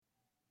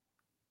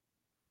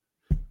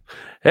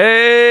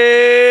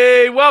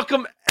Hey,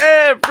 welcome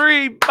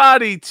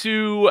everybody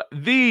to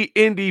the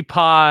Indie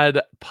Pod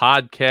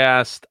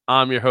podcast.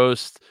 I'm your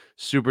host,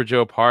 Super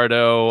Joe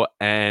Pardo,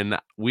 and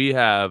we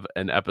have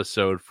an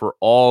episode for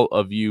all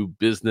of you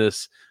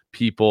business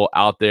people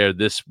out there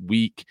this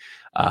week,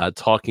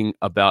 talking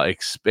about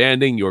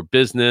expanding your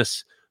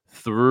business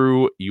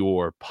through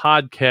your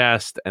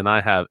podcast. And I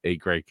have a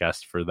great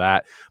guest for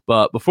that.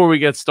 But before we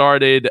get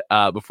started,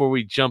 before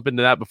we jump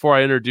into that, before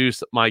I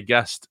introduce my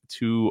guest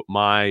to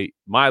my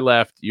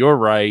left, your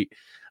right,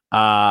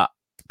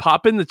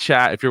 pop in the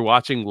chat if you're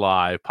watching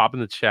live. Pop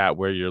in the chat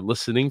where you're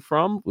listening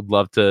from. Would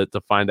love to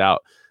find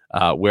out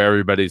where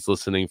everybody's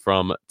listening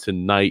from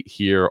tonight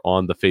here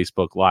on the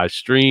Facebook live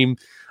stream.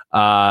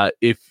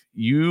 If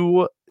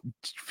you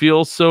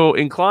feel so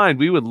inclined,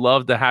 we would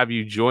love to have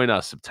you join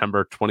us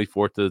September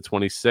 24th to the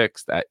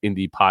 26th at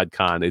Indie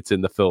PodCon. It's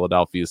in the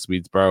Philadelphia,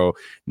 Swedesboro,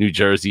 New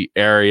Jersey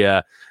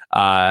area.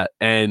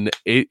 And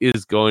it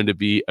is going to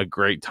be a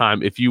great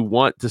time. If you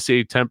want to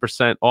save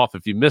 10% off,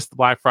 if you missed the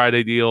Black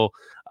Friday deal,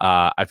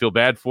 I feel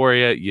bad for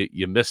you.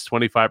 You missed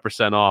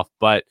 25% off,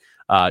 but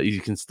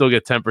you can still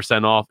get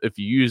 10% off if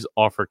you use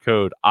offer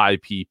code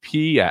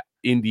IPP at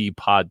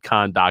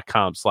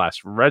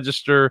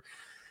indiepodcon.com/register.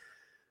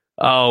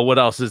 Oh, what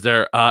else is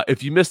there?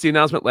 If you missed the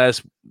announcement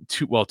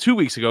 2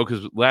 weeks ago,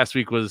 because last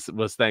week was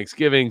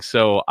Thanksgiving,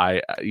 so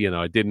I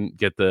didn't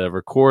get the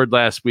record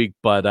last week.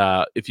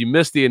 But if you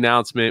missed the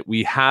announcement,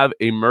 we have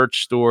a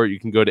merch store. You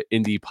can go to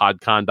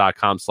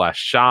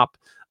indiepodcon.com/shop.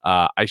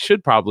 I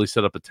should probably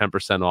set up a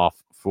 10%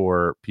 off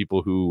for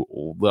people who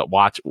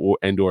watch or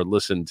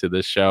listen to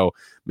this show.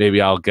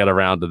 Maybe I'll get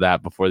around to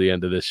that before the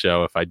end of this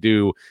show. If I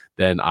do,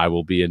 then I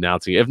will be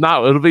announcing it. If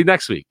not, it'll be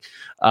next week.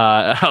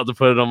 I'll have to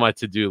put it on my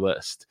to-do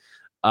list.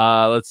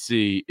 Let's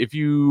see. If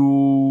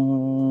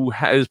you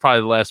it's probably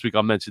the last week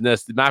I'll mention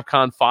this, the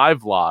MapCon 5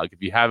 vlog.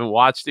 If you haven't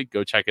watched it,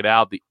 go check it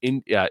out. The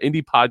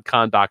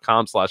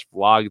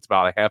indiepodcon.com/vlog. It's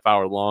about a half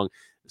hour long.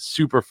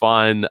 Super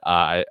fun.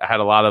 I had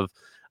a lot of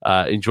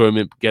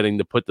enjoyment getting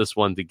to put this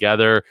one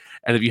together.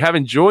 And if you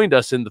haven't joined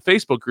us in the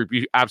Facebook group,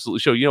 you absolutely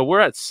should.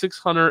 We're at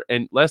 600,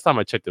 and last time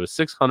I checked, it was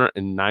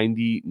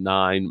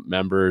 699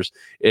 members.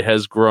 It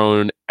has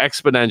grown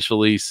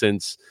exponentially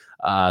since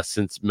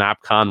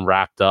MapCon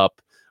wrapped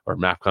up. Or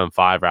MapCon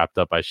 5 wrapped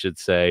up, I should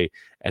say,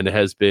 and it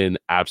has been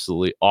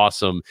absolutely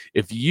awesome.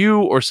 If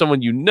you or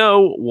someone you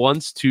know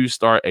wants to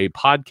start a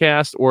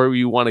podcast, or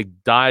you want to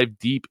dive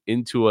deep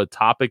into a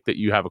topic that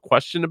you have a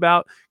question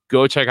about,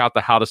 go check out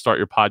the How to Start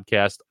Your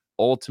Podcast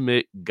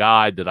Ultimate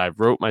Guide that I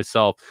wrote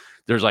myself.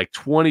 There's like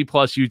 20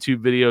 plus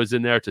YouTube videos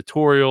in there,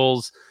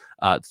 tutorial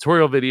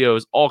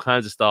videos, all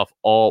kinds of stuff,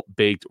 all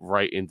baked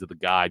right into the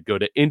guide. Go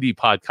to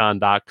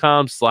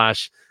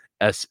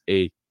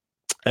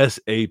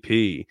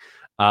indiepodcon.com/SAP.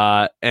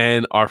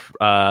 And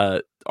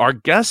our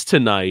guest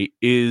tonight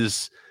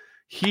is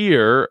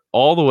here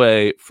all the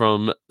way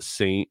from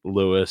St.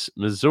 Louis,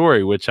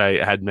 Missouri, which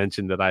I had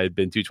mentioned that I had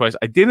been to twice.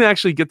 I didn't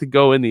actually get to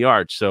go in the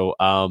arch, so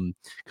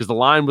because the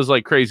line was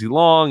like crazy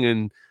long,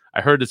 and I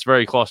heard it's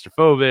very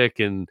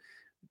claustrophobic, and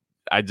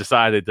I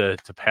decided to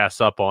pass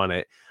up on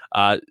it.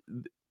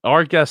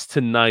 Our guest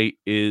tonight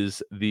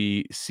is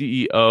the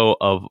CEO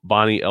of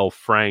Bonnie L.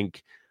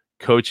 Frank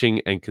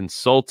Coaching and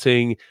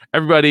Consulting.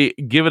 Everybody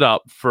give it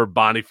up for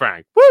Bonnie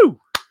Frank. Woo!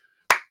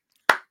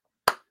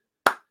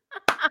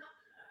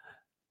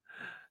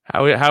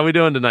 How we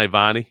doing tonight,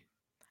 Bonnie?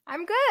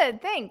 I'm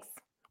good, thanks.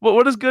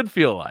 What does good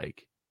feel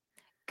like?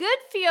 Good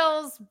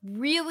feels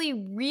really,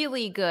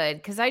 really good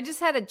because I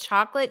just had a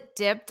chocolate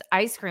dipped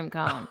ice cream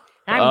cone.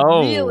 And I'm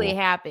really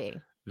happy.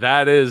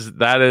 That does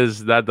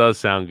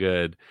sound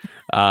good.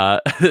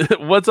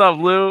 What's up,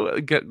 Lou?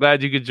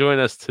 Glad you could join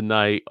us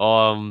tonight.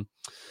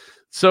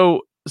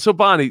 So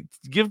Bonnie,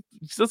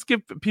 let's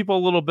give people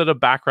a little bit of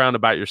background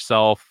about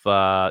yourself.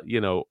 How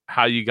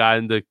you got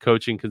into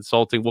coaching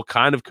consulting, what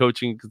kind of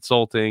coaching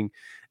consulting,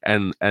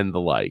 and the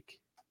like.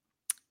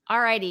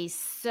 Alrighty.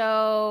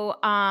 So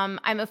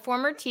I'm a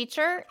former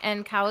teacher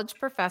and college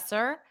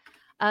professor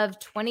of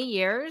 20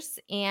 years,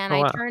 and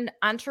I turned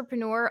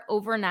entrepreneur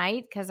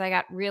overnight because I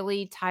got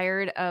really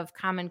tired of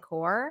Common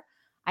Core.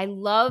 I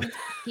loved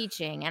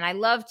teaching, and I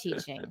love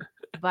teaching,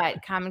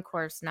 but Common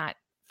Core is not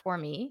for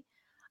me.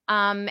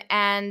 So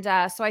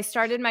I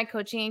started my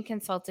coaching and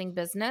consulting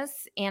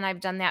business, and I've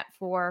done that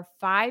for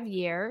 5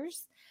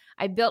 years.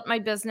 I built my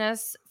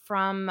business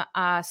from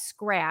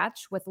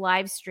scratch with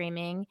live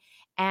streaming.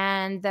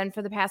 And then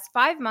for the past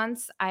 5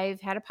 months,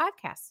 I've had a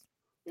podcast,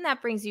 and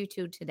that brings you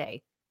to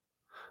today.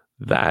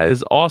 That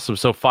is awesome.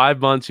 So 5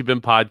 months you've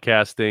been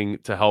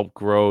podcasting to help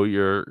grow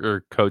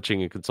your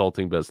coaching and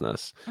consulting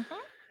business. Mm-hmm.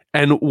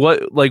 And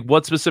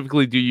what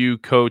specifically do you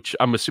coach?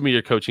 I'm assuming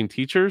you're coaching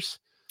teachers.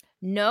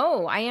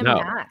 No, I am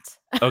not.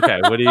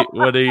 Okay.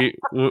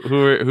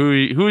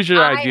 Who is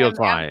your ideal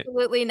client?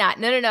 Absolutely not.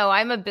 No.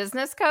 I'm a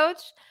business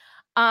coach.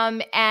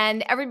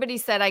 And everybody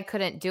said I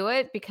couldn't do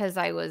it because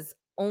I was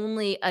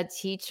only a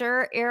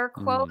teacher, air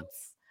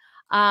quotes,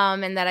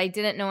 and that I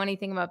didn't know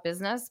anything about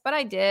business, but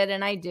I did,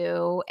 and I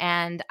do,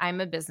 and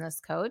I'm a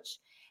business coach.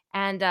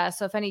 And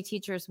so if any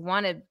teachers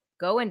want to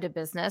go into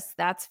business,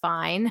 that's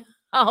fine.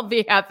 I'll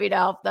be happy to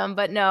help them.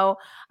 But no,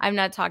 I'm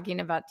not talking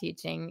about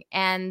teaching.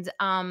 And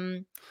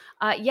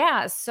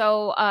yeah,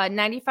 so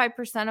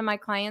 95% of my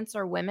clients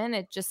are women.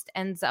 It just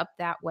ends up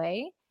that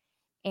way.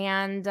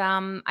 And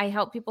I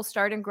help people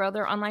start and grow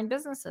their online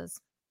businesses.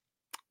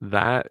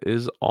 That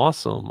is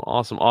awesome.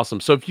 Awesome. Awesome.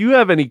 So if you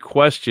have any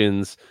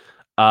questions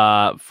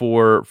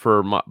for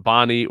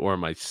Bonnie or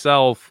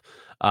myself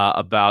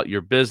about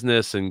your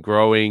business and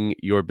growing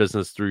your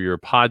business through your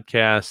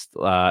podcast,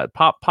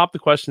 pop the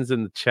questions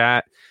in the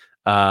chat.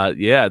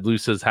 Yeah, Lou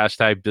says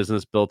hashtag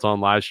business built on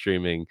live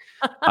streaming.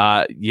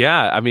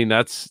 Yeah, I mean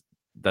that's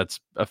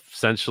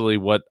essentially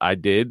what I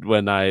did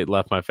when I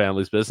left my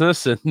family's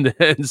business and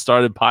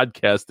started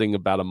podcasting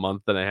about a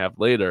month and a half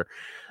later.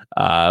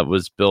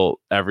 Was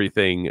built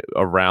everything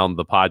around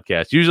the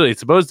podcast. Usually it's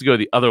supposed to go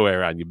the other way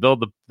around. You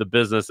build the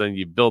business and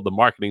you build the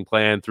marketing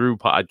plan through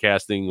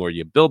podcasting, or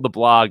you build the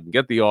blog and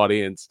get the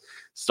audience,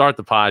 start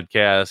the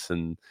podcast,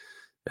 and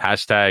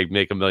hashtag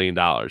make $1 million.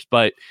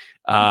 But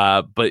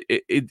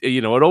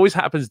it always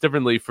happens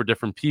differently for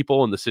different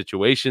people, and the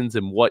situations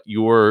and what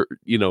you're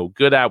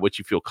good at, what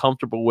you feel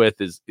comfortable with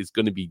is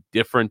going to be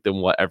different than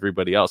what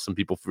everybody else. Some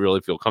people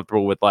really feel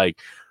comfortable with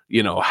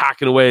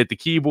hacking away at the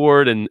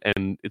keyboard and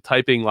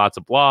typing lots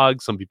of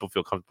blogs. Some people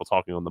feel comfortable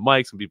talking on the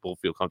mic. Some people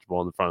feel comfortable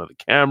in the front of the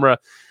camera.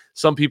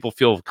 Some people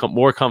feel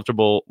more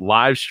comfortable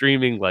live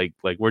streaming like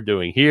we're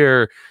doing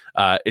here.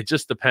 It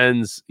just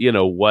depends,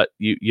 what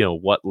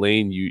what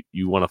lane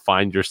you want to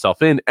find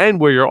yourself in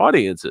and where your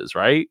audience is,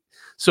 right?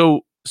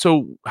 So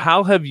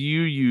how have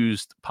you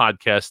used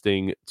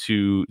podcasting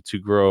to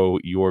grow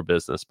your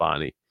business,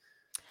 Bonnie?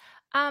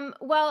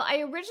 Well,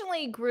 I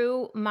originally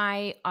grew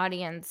my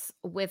audience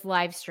with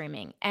live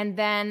streaming, and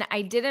then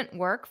I didn't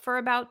work for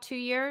about 2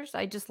 years.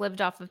 I just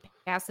lived off of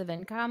passive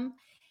income.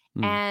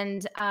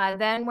 And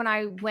then when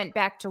I went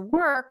back to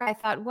work, I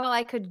thought, well,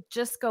 I could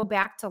just go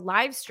back to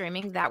live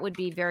streaming. That would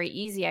be very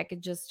easy. I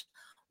could just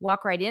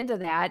walk right into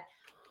that.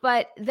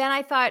 But then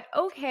I thought,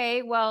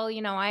 okay, well,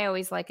 I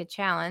always like a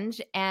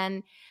challenge.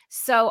 And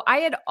so I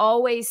had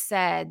always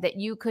said that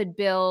you could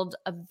build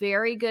a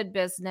very good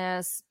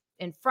business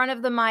in front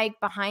of the mic,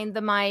 behind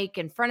the mic,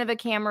 in front of a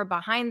camera,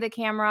 behind the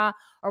camera,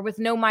 or with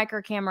no mic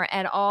or camera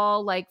at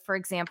all, like, for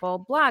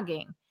example,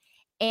 blogging.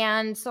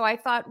 And so I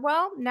thought,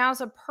 well, now's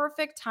a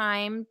perfect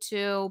time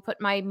to put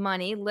my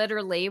money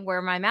literally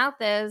where my mouth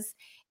is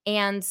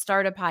and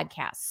start a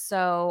podcast.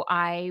 So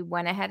I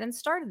went ahead and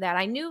started that.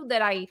 I knew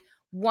that I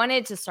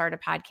wanted to start a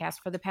podcast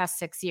for the past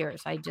 6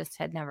 years. I just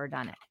had never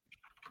done it.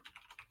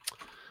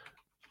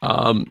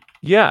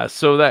 Yeah.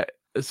 So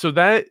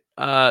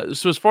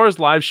as far as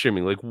live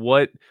streaming, like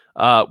what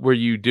were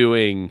you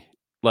doing?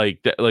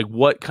 Like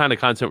what kind of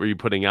content were you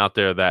putting out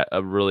there that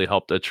really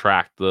helped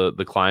attract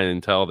the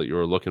clientele that you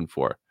were looking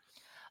for?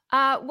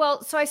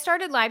 Well, so I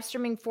started live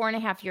streaming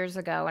 4.5 years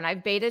ago, and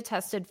I've beta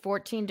tested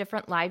 14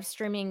 different live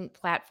streaming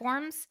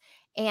platforms.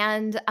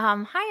 And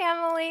hi,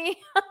 Emily.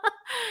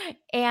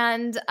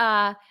 And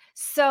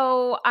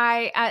so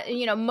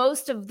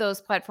most of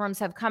those platforms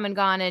have come and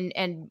gone,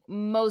 and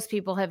most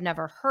people have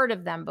never heard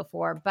of them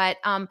before. But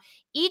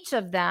each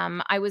of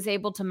them I was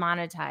able to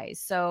monetize.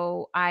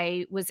 So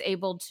I was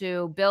able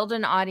to build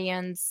an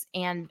audience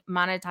and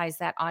monetize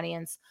that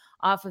audience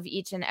off of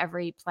each and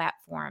every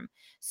platform.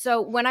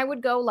 So when I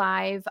would go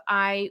live,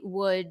 I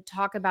would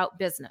talk about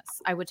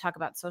business. I would talk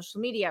about social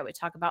media. I would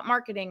talk about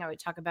marketing. I would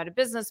talk about a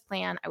business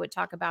plan. I would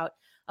talk about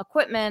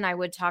equipment. I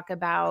would talk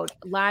about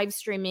live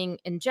streaming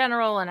in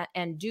general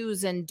and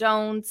do's and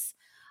don'ts.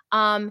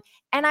 And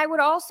I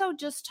would also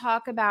just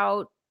talk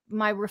about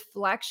my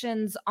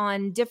reflections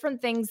on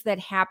different things that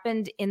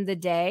happened in the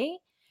day.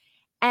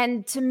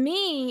 And to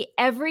me,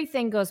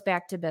 everything goes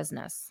back to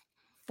business.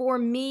 For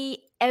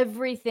me,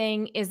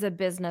 everything is a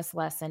business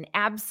lesson,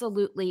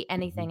 absolutely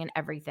anything and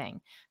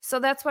everything. So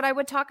that's what I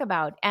would talk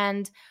about.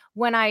 And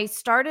when I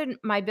started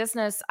my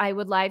business, I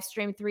would live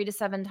stream 3 to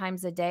 7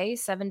 times a day,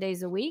 7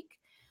 days a week.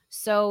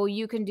 So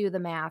you can do the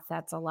math.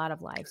 That's a lot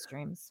of live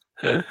streams.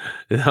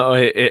 No,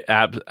 it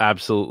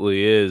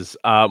absolutely is.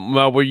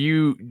 Well, were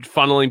you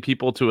funneling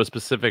people to a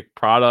specific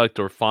product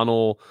or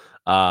funnel,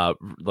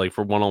 like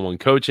for one-on-one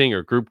coaching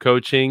or group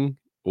coaching,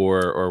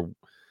 or?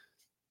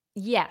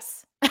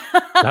 Yes.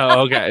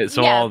 Oh, okay.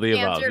 So Yes, all of the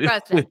to above. answer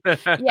your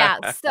question. Yeah.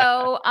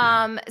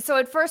 So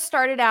it first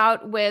started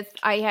out with,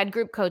 I had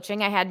group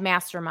coaching, I had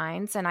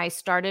masterminds, and I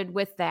started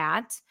with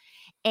that.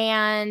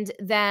 And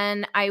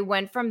then I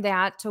went from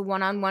that to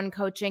one-on-one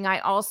coaching. I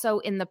also,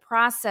 in the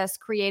process,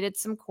 created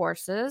some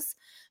courses.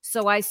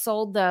 So I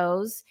sold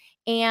those.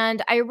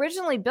 And I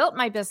originally built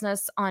my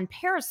business on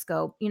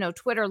Periscope,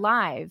 Twitter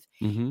Live.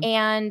 Mm-hmm.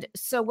 And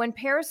so when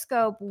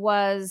Periscope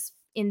was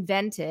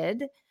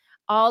invented,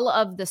 all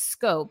of the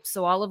scope,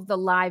 so all of the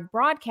live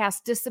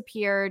broadcasts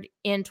disappeared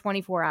in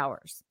 24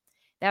 hours.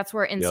 That's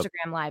where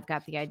Instagram Live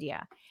got the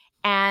idea.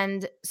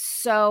 And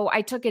so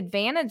I took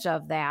advantage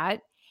of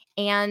that.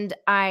 And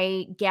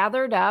I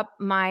gathered up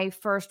my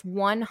first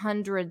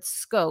 100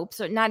 scopes.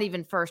 So not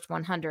even first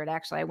 100,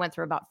 actually. I went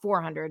through about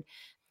 400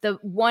 the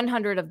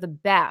 100 of the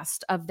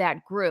best of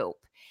that group.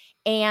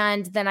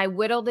 And then I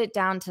whittled it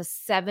down to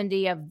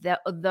 70 of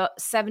the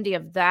 70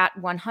 of that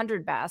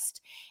 100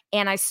 best.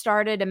 And I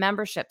started a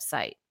membership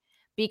site,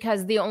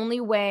 because the only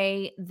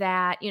way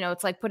that,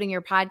 it's like putting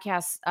your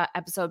podcast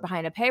episode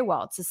behind a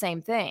paywall. It's the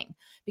same thing,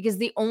 because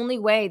the only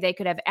way they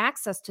could have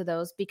access to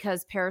those,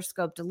 because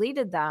Periscope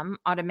deleted them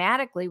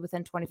automatically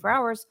within 24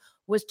 hours,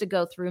 was to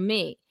go through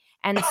me.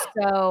 And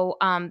so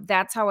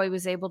that's how I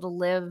was able to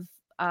live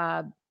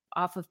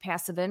off of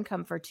passive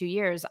income for 2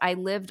 years. I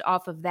lived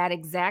off of that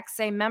exact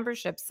same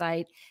membership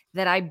site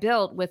that I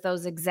built with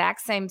those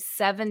exact same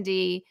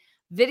 70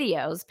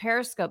 videos,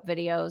 Periscope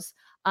videos,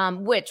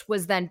 which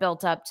was then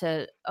built up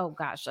to,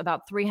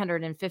 about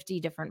 350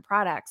 different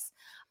products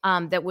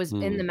that was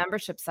in the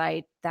membership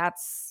site.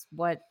 That's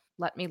what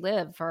let me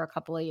live for a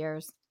couple of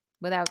years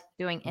without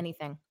doing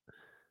anything.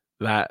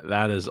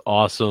 That is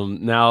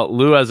awesome. Now,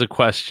 Lou has a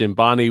question.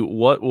 Bonnie,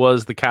 what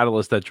was the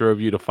catalyst that drove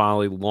you to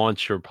finally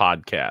launch your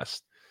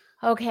podcast?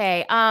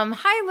 Okay.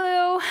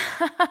 Hi,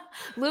 Lou.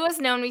 Lou has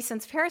known me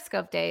since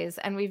Periscope days,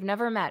 and we've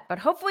never met, but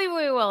hopefully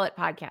we will at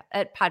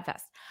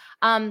Podfest.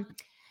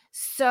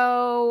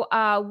 So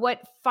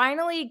what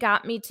finally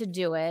got me to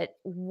do it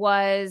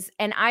was,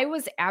 and I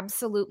was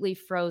absolutely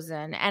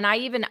frozen. And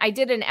I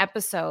did an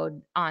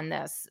episode on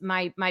this.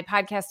 My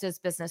podcast is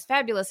Business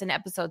Fabulous, and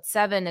episode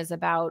 7 is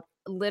about,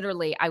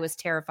 literally, I was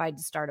terrified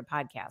to start a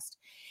podcast.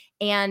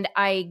 And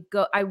I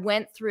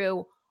went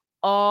through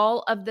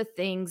all of the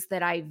things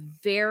that I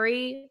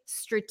very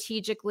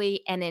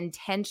strategically and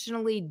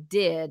intentionally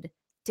did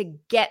to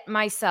get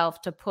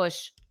myself to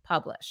push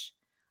publish.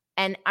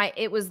 And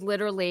it was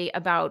literally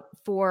about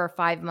 4 or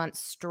 5 months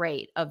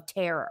straight of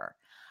terror.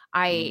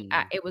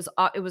 It was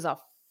a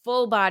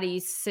full body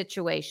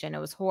situation. It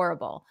was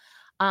horrible.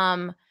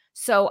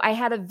 So I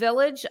had a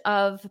village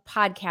of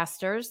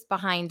podcasters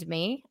behind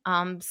me,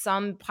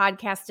 some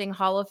podcasting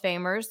Hall of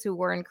Famers who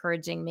were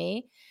encouraging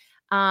me.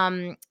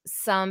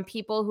 Some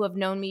people who have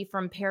known me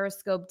from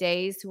Periscope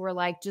days who were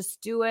like,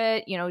 just do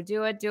it,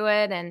 do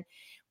it. And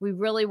we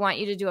really want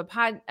you to do a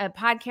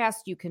podcast.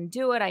 You can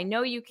do it. I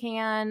know you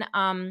can.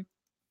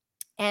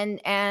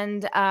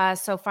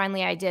 So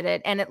finally I did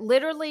it. And it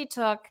literally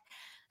took,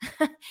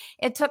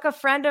 it took a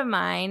friend of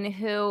mine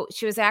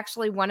she was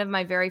actually one of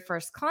my very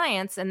first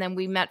clients. And then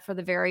we met for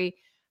the very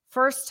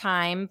first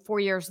time 4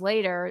 years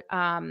later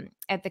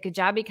at the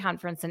Kajabi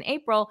conference in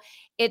April.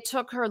 It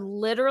took her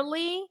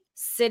literally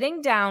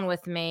sitting down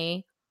with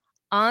me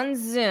on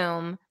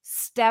Zoom,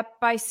 step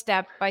by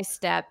step by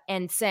step,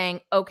 and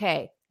saying,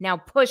 okay, now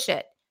push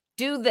it,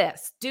 do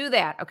this, do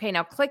that. Okay,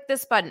 now click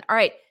this button. All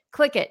right,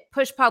 click it,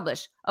 push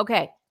publish.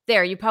 Okay,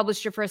 there, you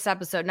published your first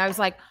episode. And I was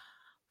like,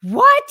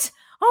 what?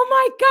 Oh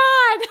my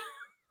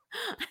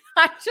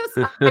God.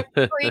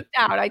 I freaked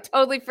out. I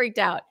totally freaked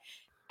out.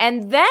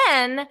 And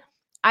then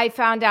I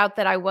found out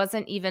that I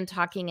wasn't even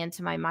talking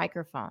into my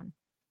microphone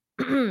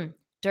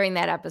during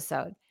that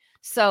episode.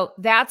 So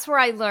that's where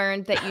I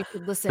learned that you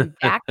should listen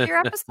back to your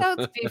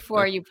episodes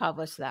before you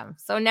publish them.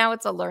 So now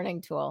it's a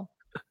learning tool.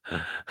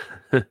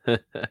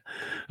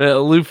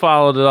 Lou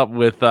followed it up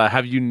with,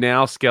 have you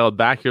now scaled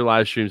back your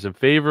live streams in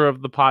favor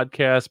of the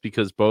podcast?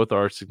 Because both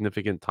are a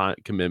significant time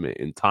commitment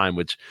in time,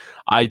 which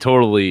I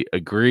totally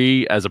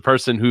agree. As a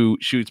person who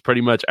shoots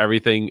pretty much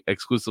everything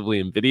exclusively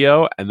in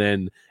video and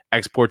then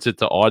exports it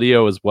to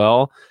audio as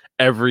well,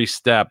 every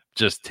step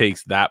just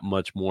takes that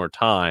much more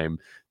time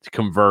to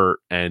convert.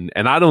 And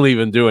I don't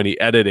even do any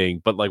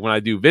editing, but like when I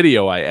do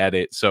video, I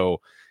edit.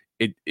 So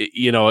it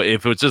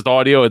if it's just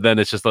audio, then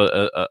it's just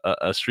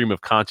a stream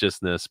of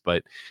consciousness.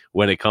 But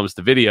when it comes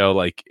to video,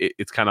 like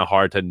it's kind of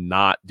hard to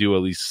not do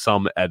at least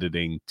some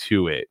editing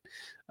to it.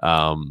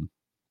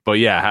 But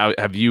yeah,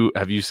 have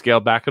you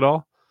scaled back at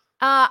all?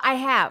 I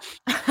have.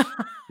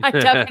 I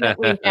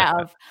definitely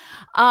have.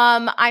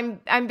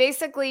 I'm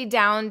basically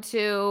down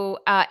to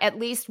at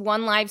least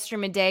one live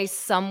stream a day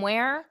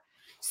somewhere.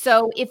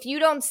 So if you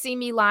don't see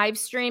me live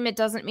stream, it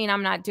doesn't mean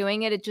I'm not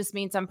doing it. It just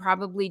means I'm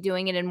probably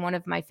doing it in one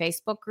of my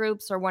Facebook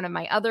groups or one of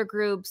my other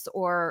groups,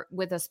 or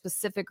with a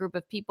specific group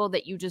of people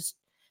that you just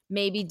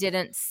maybe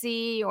didn't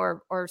see,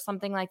 or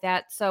something like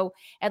that. So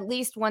at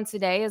least once a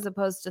day, as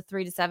opposed to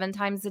 3 to 7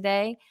 times a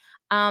day.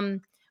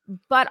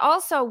 But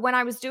also, when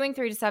I was doing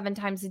 3 to 7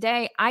 times a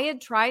day, I had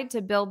tried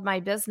to build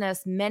my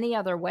business many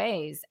other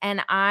ways,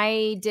 and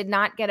I did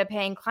not get a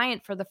paying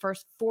client for the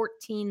first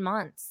 14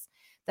 months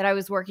that I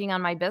was working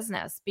on my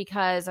business,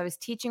 because I was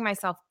teaching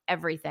myself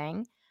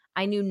everything.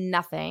 I knew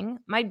nothing.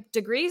 My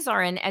degrees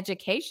are in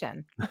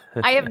education.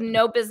 I have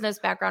no business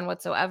background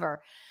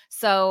whatsoever.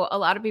 So a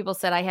lot of people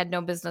said I had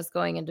no business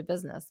going into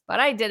business, but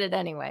I did it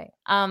anyway.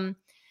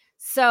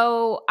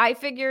 So I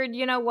figured,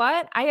 you know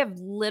what? I have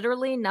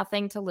literally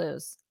nothing to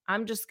lose.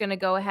 I'm just going to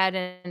go ahead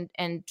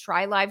and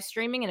try live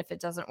streaming. And if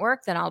it doesn't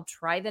work, then I'll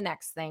try the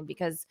next thing,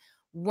 because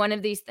one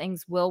of these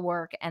things will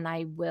work and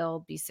I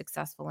will be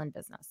successful in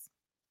business.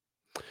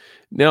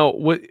 Now,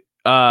 what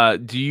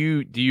do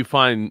you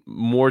find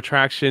more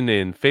traction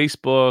in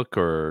Facebook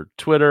or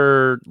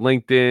Twitter,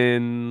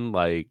 LinkedIn?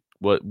 Like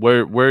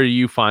where do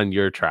you find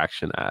your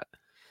traction at?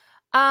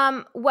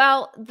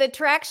 Well, the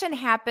traction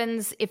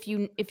happens if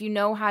you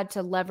know how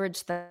to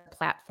leverage the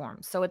platform.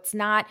 So it's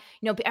not,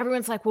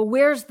 everyone's like, well,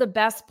 where's the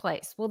best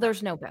place? Well,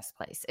 there's no best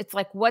place. It's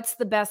like, what's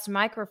the best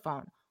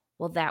microphone?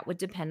 Well, that would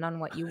depend on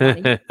what you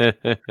want to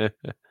use,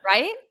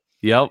 right?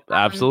 Yep,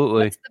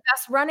 absolutely. What's the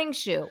best running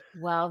shoe?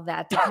 Well,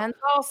 that depends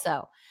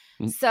also.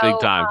 Big So,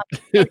 time.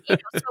 and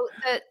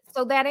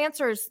so that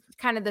answer is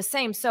kind of the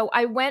same. So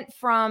I went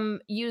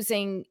from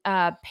using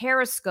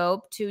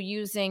Periscope to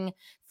using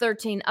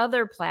 13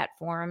 other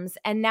platforms,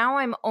 and now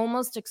I'm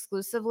almost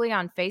exclusively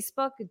on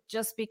Facebook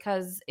just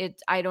because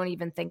I don't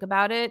even think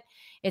about it.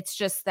 It's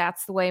just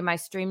that's the way my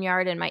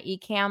StreamYard and my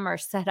Ecamm are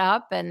set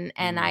up, and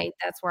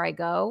that's where I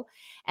go.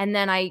 And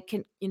then I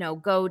can,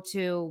 go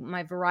to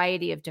my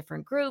variety of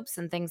different groups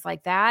and things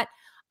like that.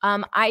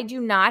 I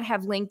do not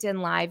have LinkedIn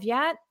Live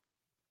yet.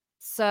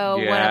 So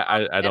when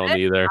Yeah, I don't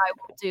either. I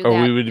will do Or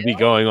that we would too. be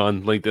going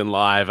on LinkedIn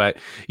Live.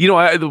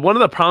 One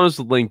of the problems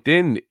with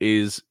LinkedIn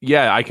is,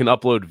 yeah, I can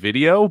upload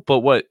video,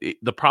 but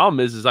the problem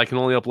is I can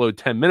only upload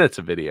 10 minutes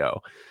of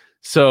video.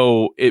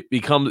 So it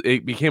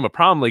became a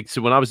problem. Like,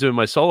 so when I was doing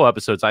my solo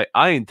episodes,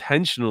 I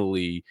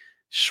intentionally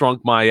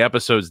shrunk my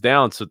episodes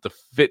down to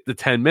fit the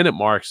 10-minute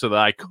mark so that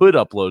I could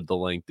upload to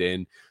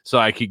LinkedIn so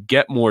I could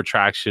get more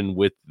traction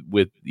with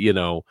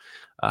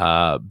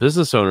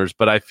business owners.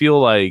 But I feel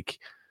like,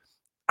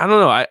 I don't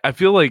know. I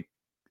feel like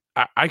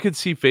I could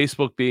see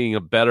Facebook being a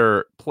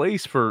better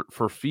place for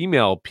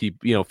female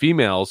people,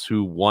 females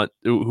who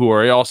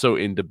are also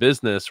into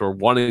business or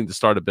wanting to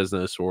start a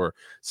business or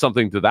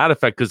something to that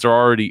effect, because they're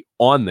already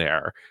on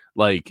there.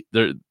 Like,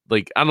 they're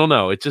like, I don't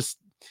know. It just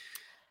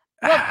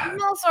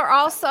females are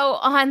also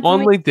on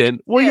LinkedIn.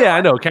 Well, too. yeah,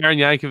 I know Karen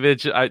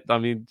Yankovic. I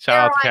mean,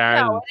 shout out to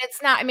Karen. No, and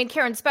it's not. I mean,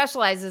 Karen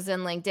specializes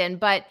in LinkedIn,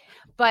 but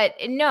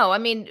no. I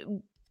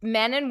mean,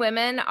 men and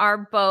women are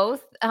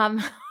both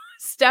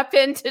step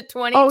into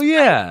 2020. Oh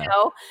yeah,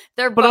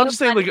 they're but both I'm just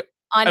saying, like,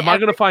 on am I going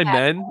to every find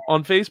platform. men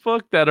on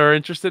Facebook that are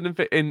interested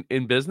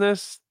in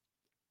business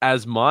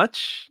as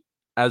much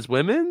as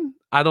women?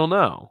 I don't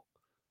know.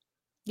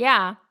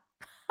 Yeah.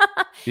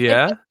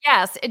 Yeah.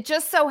 Yes. It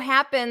just so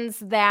happens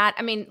that,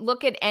 I mean,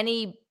 look at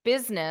any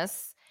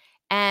business,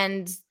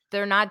 and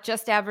they're not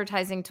just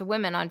advertising to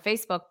women on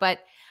Facebook, but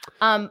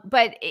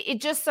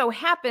it just so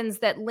happens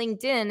that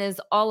LinkedIn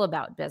is all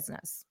about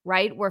business,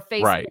 right? Where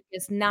Facebook Right.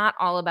 is not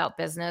all about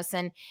business.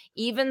 And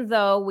even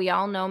though we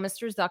all know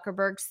Mr.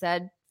 Zuckerberg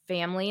said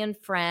family and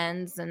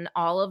friends and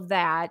all of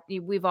that,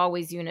 we've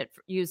always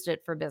used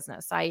it for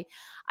business. I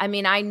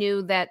mean, I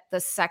knew that the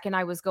second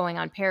I was going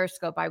on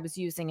Periscope, I was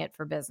using it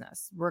for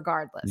business,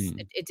 regardless.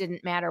 It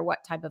didn't matter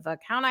what type of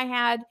account I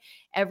had.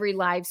 Every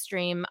live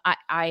stream,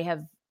 I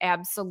have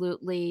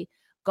absolutely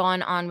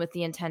gone on with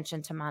the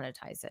intention to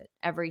monetize it.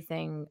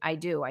 Everything I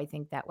do, I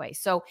think that way.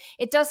 So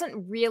it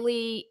doesn't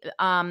really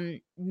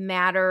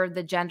matter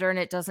the gender, and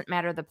it doesn't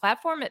matter the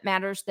platform. It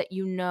matters that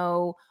you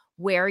know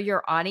where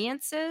your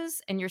audience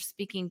is, and you're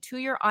speaking to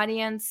your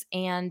audience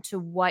and to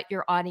what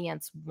your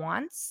audience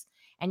wants,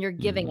 and you're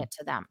giving it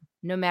to them,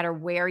 no matter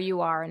where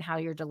you are and how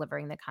you're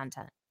delivering the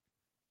content.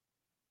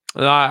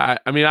 I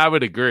mean, I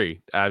would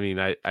agree. I mean,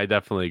 I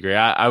definitely agree.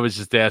 I was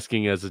just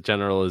asking as a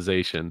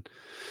generalization.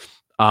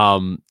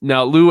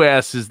 Now Lou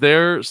asks, is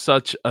there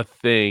such a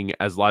thing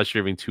as live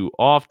streaming too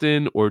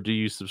often, or do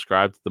you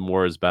subscribe to the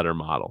more is better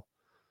model?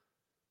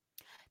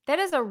 That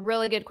is a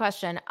really good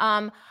question.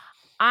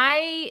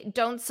 I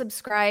don't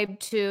subscribe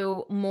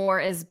to more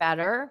is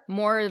better.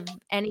 More of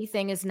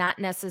anything is not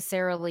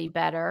necessarily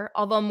better,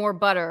 although more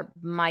butter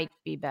might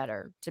be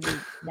better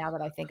now that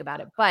I think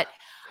about it. But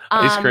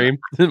ice cream,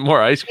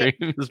 more ice cream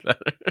is better.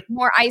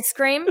 More ice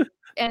cream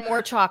and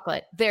more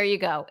chocolate. There you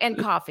go. And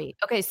coffee.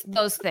 Okay, so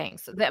those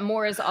things. That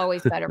more is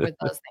always better with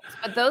those things.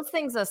 But those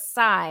things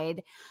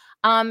aside,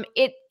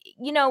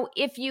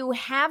 if you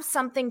have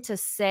something to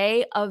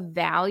say of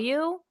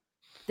value,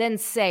 then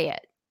say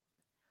it.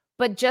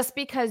 But just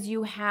because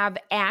you have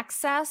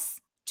access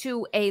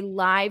to a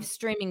live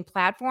streaming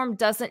platform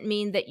doesn't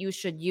mean that you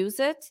should use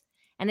it.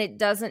 And it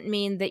doesn't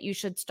mean that you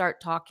should start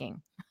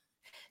talking.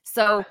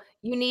 So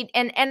you need,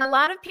 and a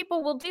lot of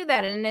people will do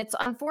that. And it's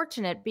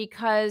unfortunate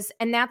because,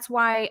 and that's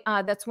why,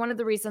 that's one of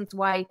the reasons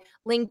why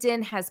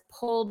LinkedIn has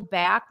pulled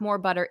back. More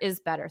butter is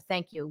better.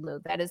 Thank you, Lou.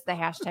 That is the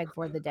hashtag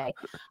for the day.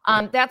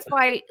 That's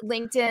why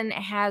LinkedIn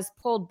has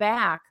pulled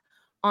back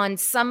on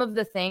some of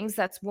the things.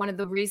 That's one of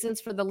the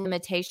reasons for the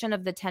limitation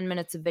of the 10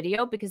 minutes of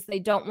video, because they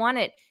don't want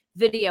it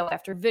video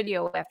after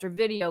video after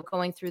video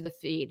going through the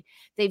feed.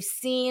 They've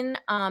seen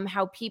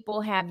how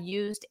people have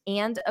used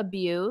and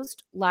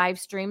abused live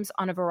streams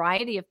on a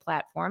variety of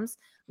platforms.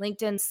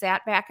 LinkedIn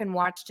sat back and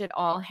watched it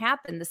all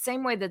happen the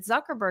same way that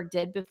Zuckerberg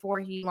did before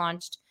he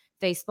launched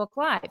Facebook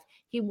Live.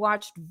 He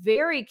watched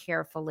very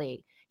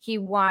carefully. He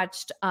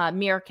watched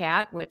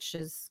Meerkat, which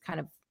is kind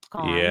of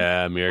gone.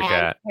 Yeah, Meerkat.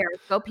 And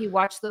Periscope. He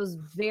watched those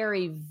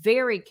very,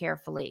 very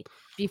carefully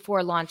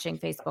before launching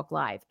Facebook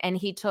Live. And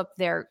he took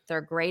their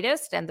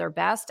greatest and their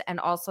best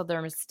and also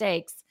their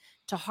mistakes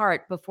to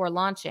heart before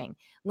launching.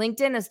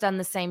 LinkedIn has done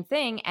the same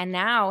thing and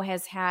now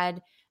has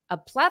had a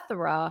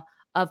plethora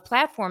of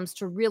platforms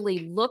to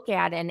really look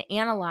at and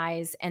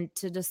analyze and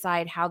to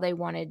decide how they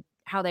want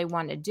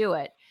to do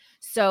it.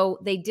 So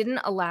they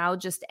didn't allow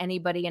just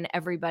anybody and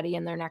everybody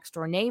and their next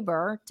door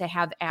neighbor to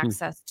have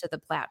access to the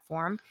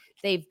platform.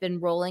 They've been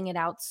rolling it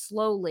out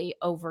slowly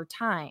over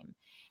time.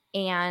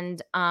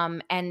 And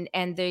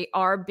they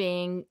are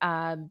being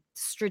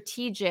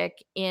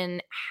strategic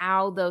in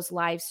how those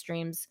live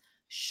streams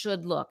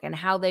should look and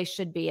how they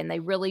should be. And they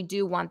really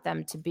do want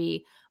them to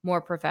be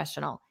more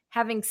professional.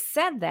 Having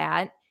said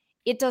that,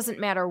 it doesn't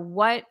matter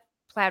what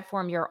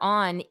platform you're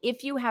on.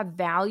 If you have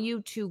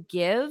value to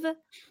give,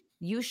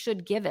 you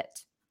should give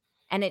it.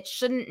 And it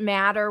shouldn't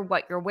matter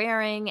what you're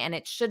wearing. And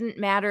it shouldn't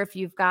matter if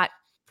you've got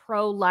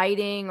pro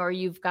lighting or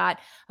you've got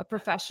a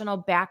professional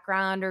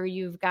background or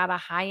you've got a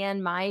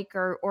high-end mic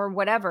or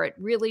whatever. It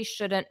really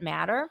shouldn't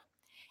matter.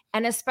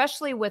 And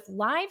especially with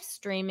live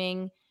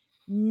streaming,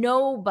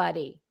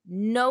 nobody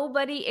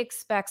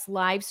expects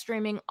live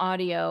streaming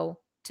audio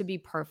to be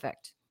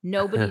perfect.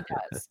 Nobody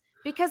does,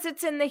 because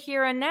it's in the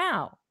here and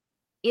now.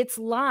 It's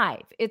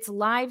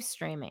live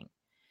streaming.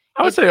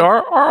 I would say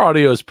our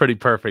audio is pretty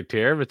perfect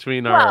here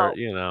between our,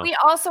 we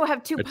also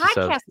have two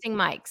podcasting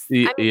mics.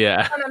 Yeah. You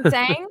know what I'm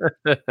saying?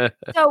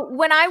 So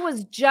when I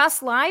was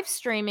just live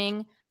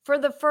streaming for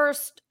the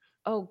first,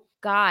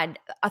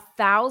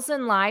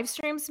 1,000 live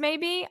streams,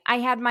 maybe, I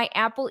had my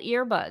Apple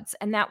earbuds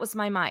and that was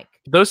my mic.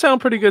 Those sound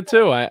pretty good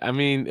too. I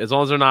mean, as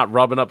long as they're not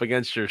rubbing up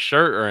against your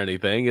shirt or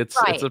anything, it's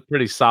a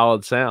pretty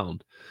solid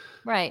sound.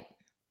 Right.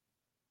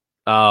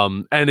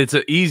 And it's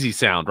an easy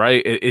sound,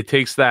 right? It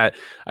takes that.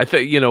 I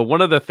think,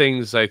 one of the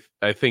things I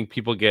think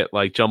people get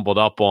like jumbled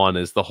up on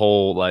is the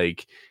whole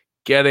like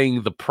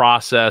getting the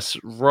process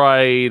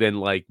right and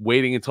like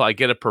waiting until I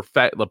get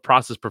the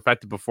process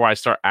perfected before I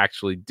start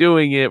actually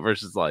doing it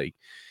versus like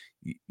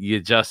you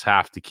just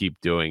have to keep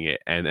doing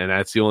it. And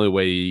that's the only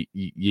way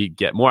you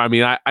get more. I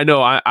mean, I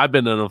know I've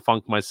been in a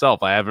funk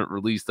myself. I haven't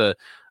released a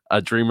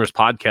Dreamers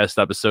podcast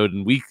episode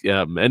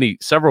in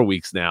several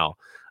weeks now.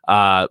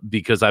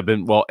 Because I've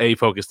been,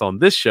 focused on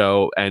this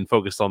show and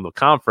focused on the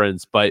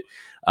conference, but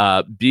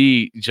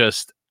B,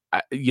 just,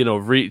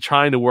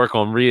 trying to work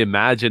on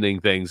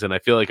reimagining things. And I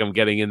feel like I'm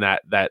getting in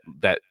that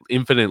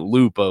infinite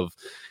loop of,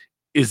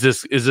 is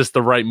this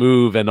the right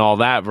move and all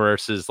that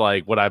versus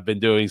like what I've been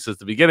doing since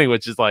the beginning,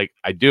 which is like,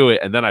 I do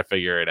it and then I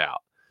figure it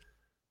out.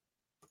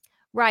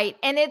 Right.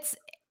 And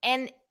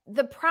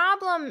the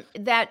problem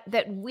that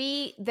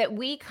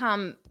we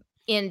come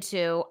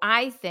into,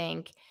 I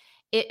think,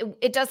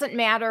 it doesn't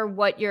matter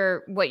what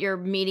your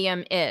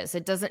medium is.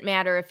 It doesn't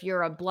matter if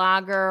you're a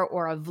blogger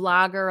or a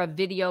vlogger, a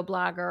video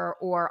blogger,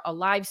 or a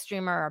live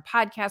streamer, or a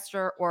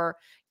podcaster, or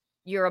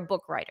you're a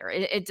book writer.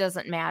 It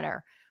doesn't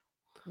matter.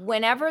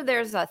 Whenever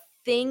there's a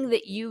thing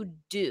that you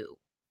do,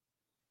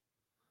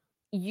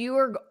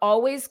 you're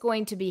always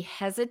going to be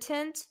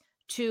hesitant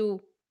to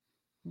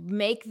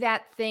make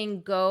that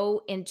thing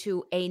go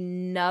into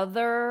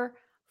another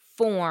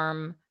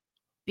form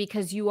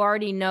because you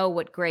already know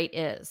what great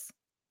is.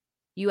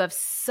 You have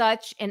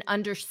such an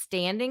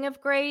understanding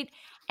of great,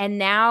 and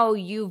now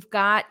you've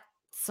got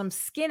some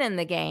skin in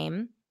the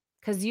game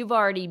because you've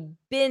already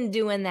been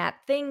doing that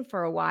thing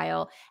for a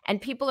while,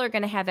 and people are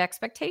going to have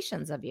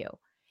expectations of you.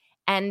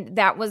 And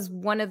that was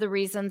one of the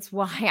reasons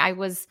why I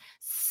was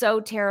so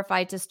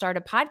terrified to start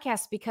a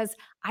podcast, because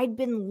I'd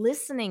been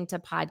listening to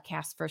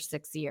podcasts for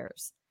 6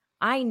 years.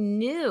 I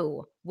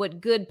knew what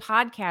good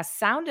podcasts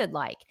sounded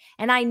like,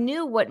 and I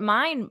knew what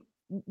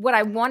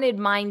I wanted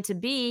mine to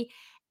be.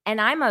 And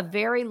I'm a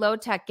very low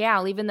tech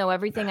gal. Even though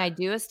everything I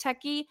do is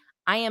techie,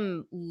 I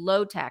am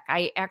low tech.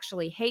 I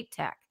actually hate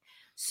tech.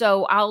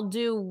 So I'll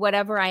do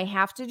whatever I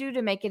have to do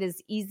to make it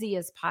as easy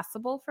as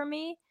possible for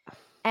me.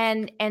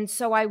 And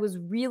so I was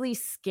really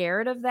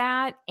scared of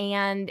that.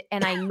 And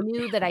I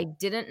knew that I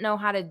didn't know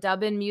how to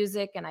dub in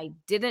music, and I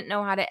didn't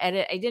know how to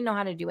edit. I didn't know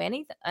how to do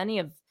any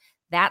of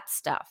that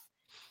stuff.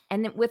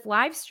 And with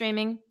live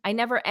streaming, I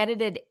never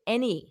edited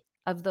any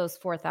of those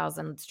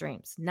 4,000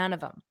 streams, none of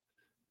them.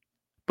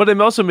 But it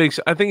also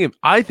I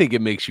think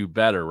it makes you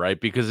better,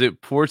 right? Because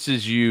it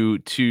forces you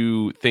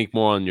to think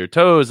more on your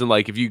toes. And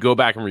like, if you go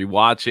back and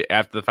rewatch it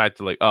after the fact,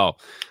 you're like, oh,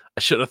 I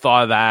should have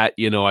thought of that.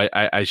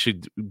 I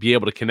should be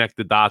able to connect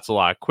the dots a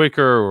lot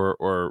quicker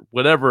or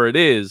whatever it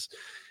is.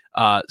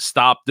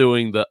 Stop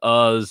doing the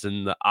uhs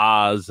and the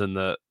ahs and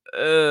the,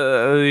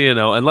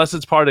 unless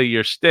it's part of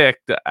your shtick,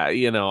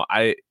 you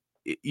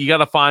got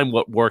to find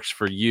what works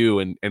for you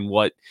and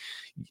what,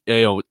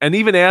 and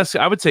even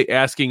I would say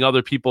asking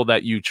other people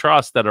that you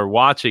trust that are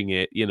watching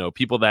it,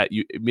 people that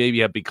you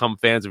maybe have become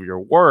fans of your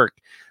work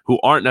who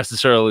aren't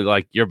necessarily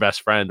like your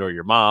best friend or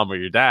your mom or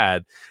your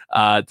dad,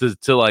 to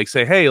like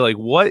say, hey, like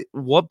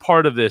what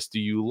part of this do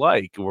you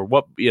like, or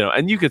what,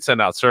 and you could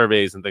send out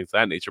surveys and things of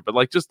that nature, but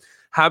like just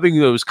having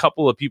those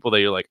couple of people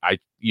that you're like,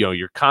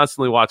 you're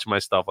constantly watching my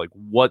stuff, like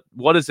what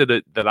is it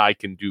that I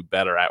can do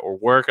better at, or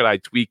where could I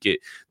tweak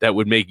it that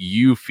would make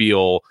you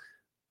feel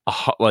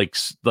like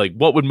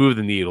what would move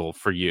the needle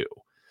for you,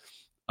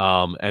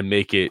 and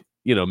make it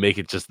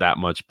just that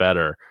much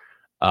better.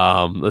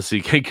 Let's see,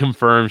 can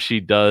confirm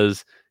she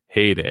does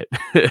hate it.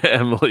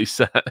 Emily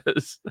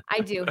says. I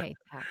do hate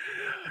that.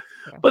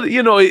 But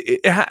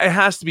it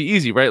has to be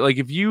easy, right? Like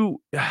if you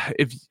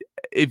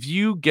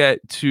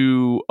get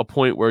to a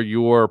point where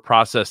your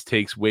process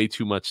takes way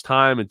too much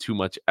time and too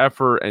much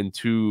effort and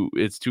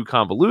it's too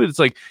convoluted, it's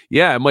like,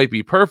 yeah, it might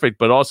be perfect,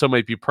 but also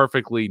might be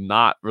perfectly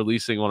not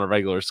releasing on a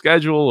regular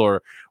schedule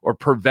or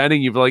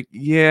preventing you from like,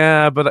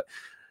 yeah, but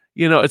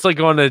it's like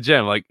going to the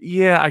gym. Like,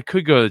 yeah, I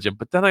could go to the gym,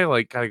 but then I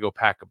like gotta go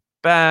pack a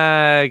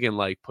bag and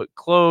like put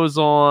clothes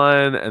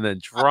on and then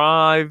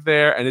drive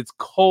there, and it's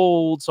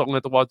cold, so I'm gonna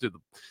have to walk through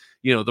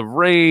the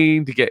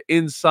rain to get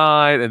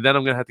inside, and then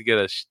I'm gonna have to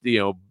get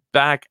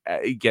back,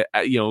 get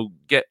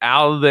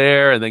out of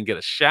there, and then get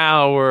a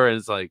shower. And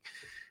it's like,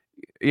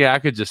 yeah, I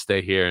could just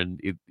stay here and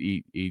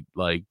eat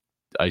like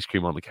ice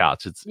cream on the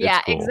couch. It's cool.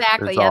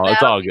 Exactly.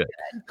 It's all good.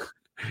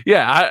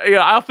 Yeah,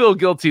 I'll feel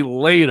guilty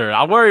later.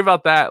 I'll worry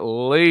about that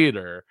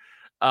later.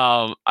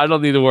 I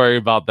don't need to worry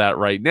about that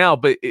right now.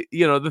 But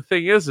the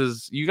thing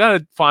is you got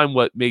to find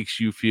what makes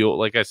you feel,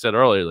 like I said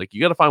earlier, like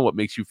you got to find what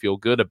makes you feel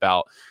good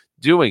about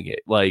doing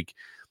it. Like,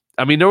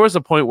 I mean, there was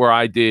a point where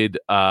I did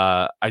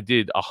 100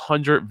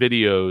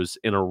 videos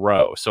in a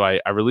row. So I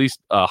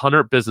released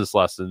 100 business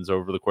lessons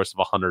over the course of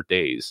 100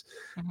 days.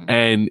 Mm-hmm.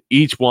 And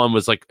each one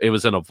was like, it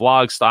was in a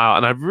vlog style.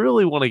 And I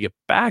really want to get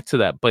back to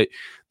that. But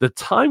the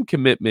time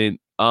commitment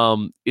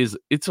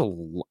it's a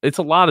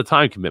lot of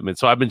time commitment.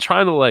 So I've been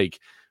trying to like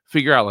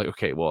figure out like,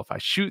 okay, well, if I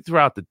shoot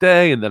throughout the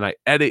day and then I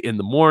edit in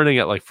the morning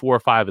at like 4 or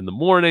 5 in the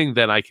morning,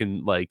 then I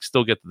can like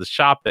still get to the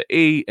shop at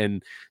 8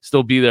 and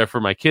still be there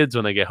for my kids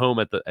when I get home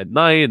at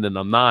night. And then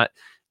I'm not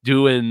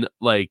doing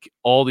like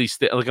all these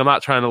things. Like I'm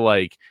not trying to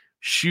like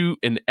shoot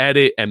and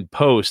edit and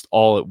post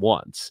all at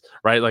once,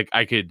 right? Like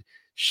I could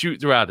shoot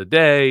throughout the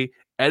day,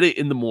 edit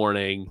in the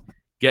morning,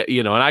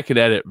 and I can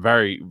edit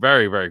very,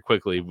 very, very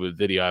quickly with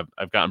video.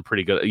 I've gotten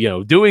pretty good,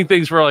 doing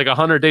things for like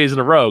 100 days in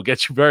a row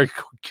gets you very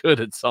good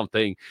at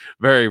something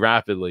very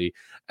rapidly.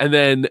 And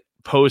then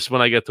post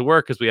when I get to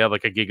work, because we have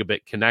like a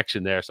gigabit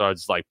connection there. So I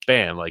was like,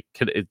 bam, like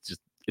it's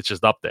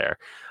just up there.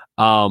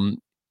 So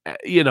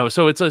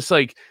it's just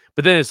like,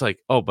 but then it's like,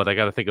 oh, but I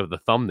got to think of the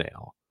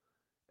thumbnail.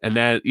 And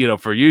then,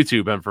 for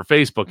YouTube and for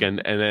Facebook, and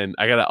then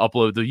I got to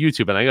upload to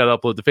YouTube and I got to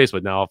upload to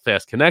Facebook. Now,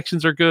 fast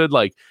connections are good.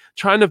 Like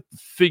trying to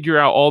figure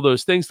out all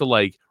those things to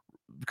like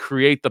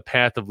create the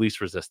path of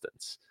least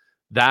resistance.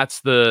 That's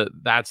the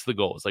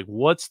goal. It's like,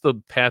 what's the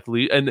path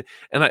and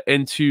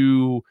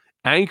to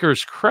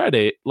Anchor's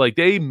credit, like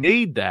they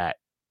made that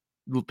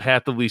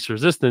path of least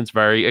resistance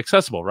very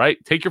accessible, right?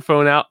 Take your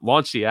phone out,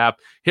 launch the app,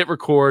 hit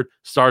record,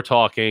 start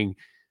talking,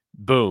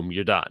 boom,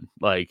 you're done.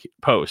 Like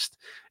post.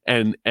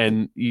 And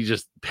you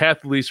just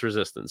path of least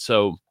resistance.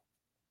 So,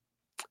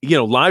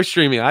 live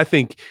streaming, I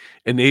think,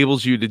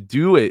 enables you to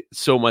do it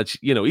so much,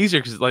 easier,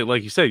 because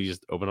like you said, you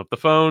just open up the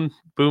phone,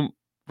 boom,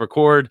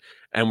 record,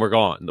 and we're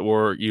gone.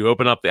 Or you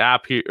open up the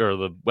app here or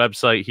the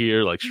website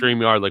here, like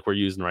StreamYard, like we're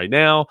using right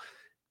now,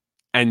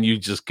 and you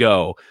just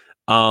go.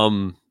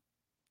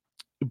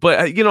 But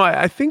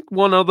I think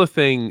one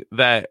thing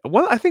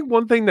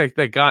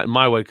that got in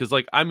my way, because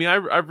like I mean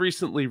I've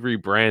recently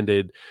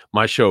rebranded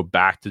my show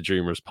back to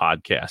Dreamers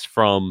Podcast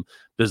from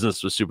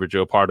Business with Super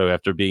Joe Pardo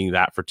after being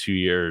that for 2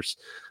 years.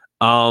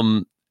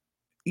 I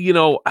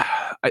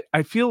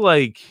feel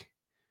like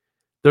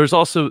there's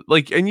also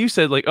like, and you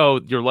said like, oh,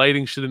 your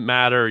lighting shouldn't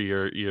matter,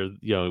 your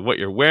what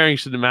you're wearing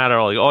shouldn't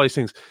matter, like all these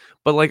things,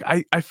 but like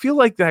I feel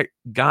like that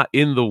got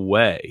in the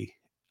way.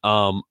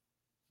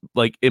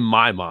 Like in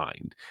my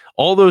mind,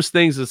 all those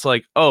things, it's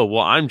like, oh,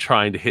 well, I'm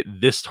trying to hit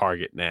this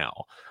target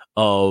now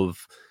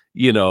of,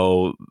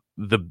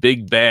 the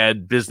big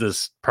bad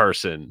business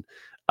person.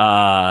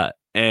 And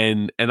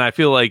I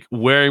feel like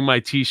wearing my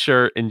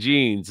t-shirt and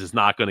jeans is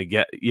not going to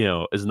get,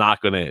 not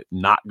going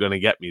to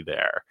get me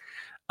there.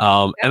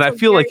 And I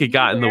feel like it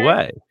got in the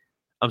way.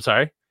 I'm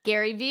sorry.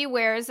 Gary Vee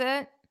wears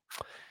it.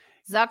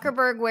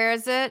 Zuckerberg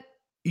wears it.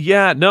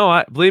 Yeah,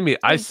 no, believe me,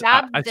 I say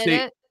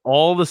it.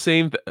 all the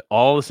same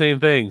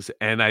things,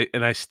 and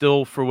I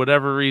still, for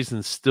whatever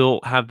reason,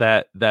 still have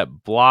that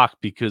block,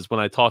 because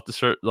when I talk to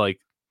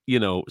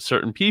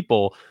certain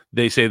people,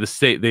 they say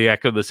they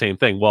echo the same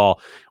thing. Well,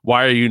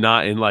 why are you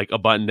not in like a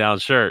button down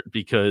shirt?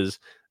 Because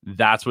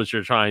that's what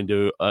you're trying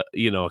to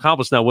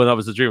accomplish. Now, when I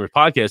was the Dreamers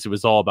Podcast, it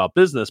was all about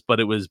business,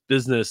 but it was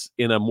business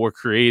in a more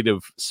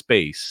creative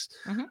space.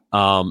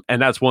 Mm-hmm.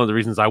 And that's one of the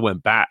reasons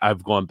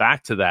I've gone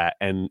back to that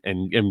and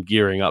am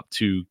gearing up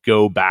to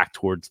go back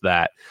towards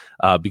that,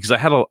 because I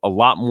had a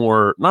lot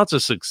more, not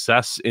just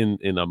success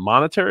in a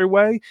monetary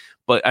way,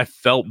 but I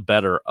felt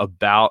better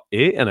about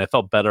it, and I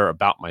felt better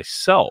about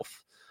myself.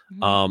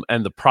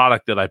 And the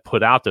product that I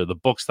put out there, the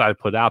books that I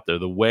put out there,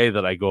 the way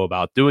that I go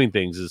about doing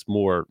things is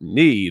more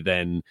me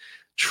than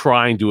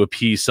trying to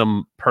appease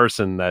some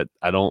person that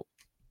I don't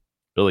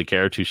really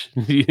care to,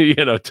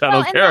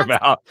 care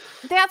about.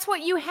 That's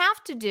what you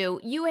have to do.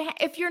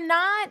 If you're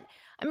not,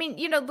 I mean,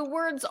 the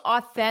words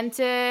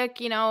authentic,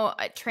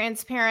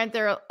 transparent,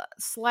 they're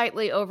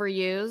slightly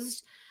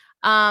overused,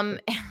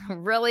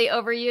 really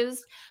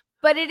overused.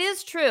 But it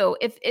is true.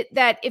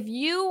 If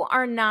you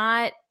are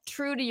not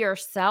true to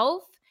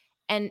yourself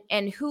and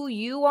who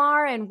you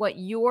are and what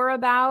you're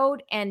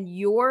about and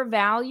your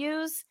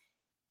values,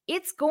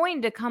 it's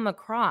going to come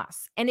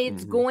across, and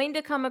it's going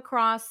to come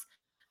across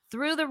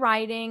through the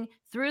writing,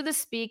 through the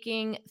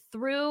speaking,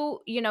 through,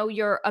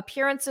 your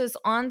appearances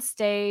on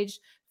stage,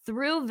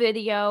 through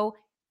video.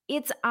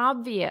 It's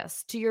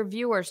obvious to your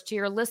viewers, to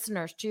your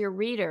listeners, to your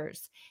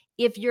readers,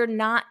 if you're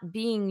not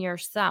being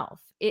yourself.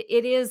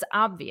 It is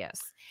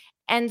obvious.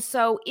 And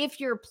so if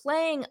you're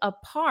playing a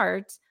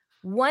part,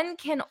 one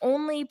can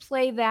only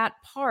play that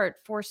part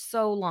for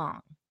so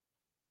long.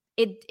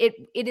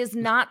 It is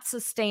not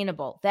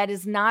sustainable. That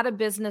is not a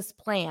business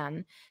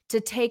plan to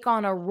take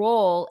on a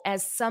role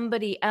as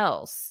somebody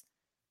else.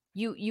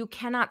 You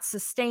cannot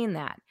sustain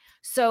that.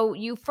 So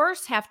you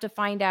first have to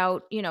find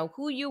out,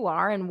 who you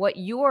are and what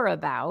you're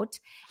about.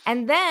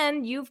 And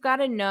then you've got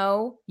to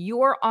know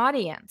your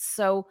audience.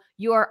 So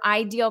your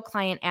ideal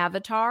client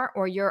avatar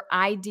or your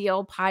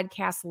ideal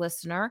podcast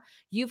listener,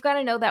 you've got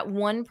to know that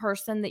one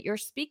person that you're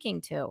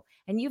speaking to.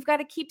 And you've got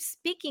to keep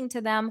speaking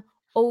to them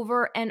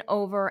over and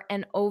over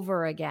and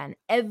over again,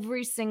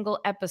 every single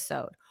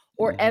episode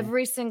or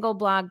every single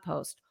blog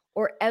post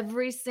or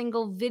every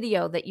single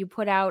video that you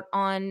put out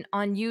on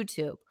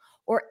YouTube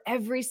or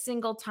every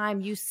single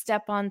time you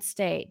step on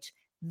stage.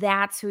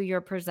 That's who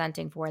you're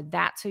presenting for.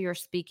 That's who you're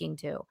speaking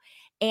to.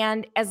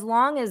 And as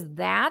long as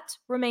that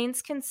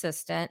remains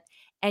consistent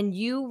and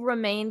you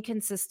remain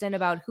consistent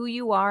about who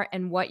you are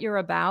and what you're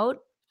about,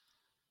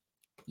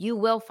 you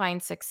will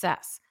find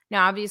success.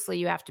 Now, obviously,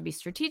 you have to be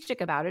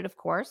strategic about it, of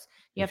course.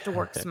 You have to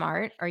work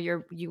smart or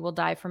you will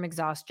die from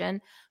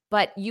exhaustion.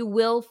 But you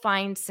will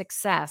find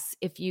success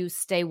if you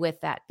stay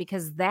with that,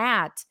 because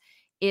that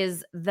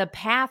is the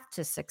path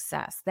to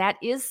success. That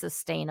is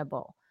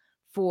sustainable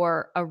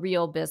for a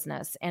real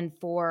business and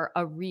for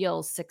a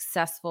real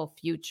successful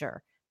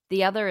future.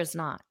 The other is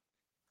not.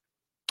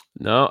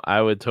 No,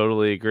 I would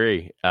totally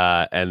agree.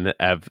 And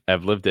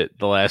I've lived it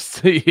the last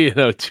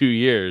 2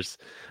 years.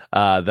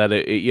 That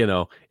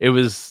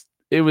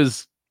it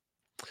was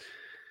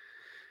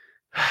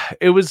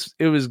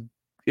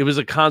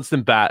a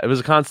constant it was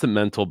a constant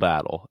mental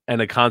battle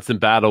and a constant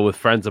battle with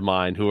friends of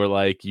mine who were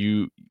like,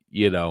 you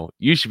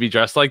should be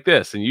dressed like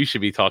this and you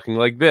should be talking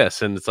like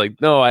this. And it's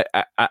like, no,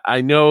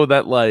 I know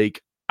that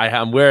like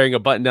I'm wearing a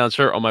button down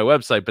shirt on my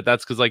website, but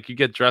that's because like you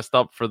get dressed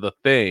up for the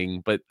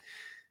thing. But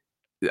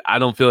I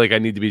don't feel like I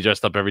need to be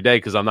dressed up every day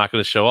because I'm not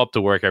going to show up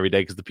to work every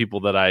day because the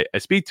people that I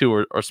speak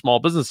to are small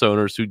business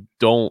owners who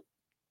don't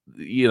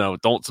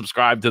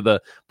subscribe to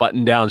the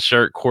button down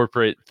shirt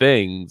corporate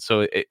thing.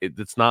 So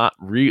it's not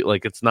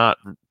it's not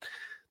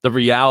the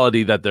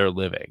reality that they're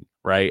living.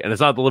 Right. And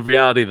it's not the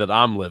reality that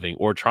I'm living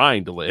or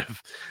trying to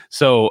live.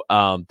 So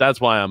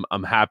that's why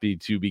I'm happy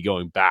to be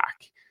going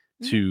back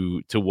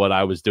to what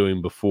I was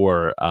doing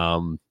before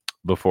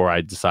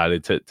I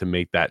decided to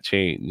make that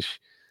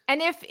change.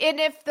 And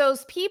if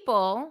those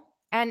people,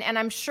 and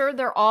I'm sure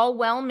they're all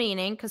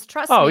well-meaning, because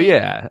trust me. Oh,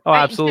 yeah. Oh,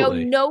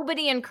 absolutely.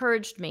 Nobody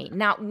encouraged me.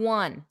 Not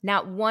one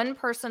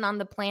person on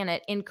the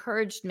planet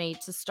encouraged me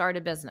to start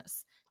a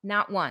business.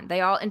 Not one.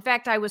 In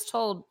fact, I was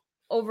told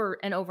over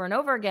and over and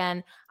over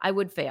again, I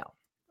would fail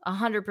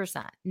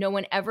 100%. No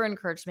one ever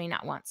encouraged me,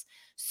 not once.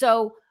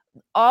 So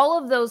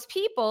all of those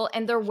people,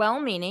 and they're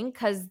well-meaning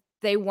because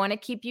they want to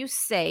keep you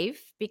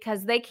safe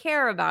because they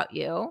care about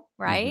you,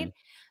 right?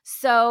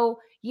 So,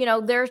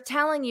 they're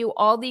telling you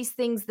all these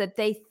things that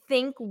they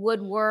think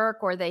would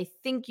work or they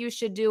think you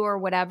should do or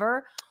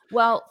whatever.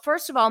 Well,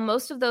 first of all,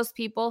 most of those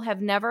people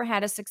have never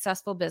had a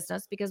successful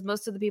business because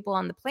most of the people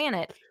on the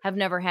planet have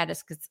never had a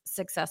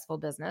successful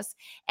business.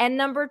 And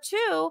number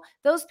two,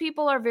 those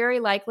people are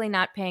very likely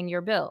not paying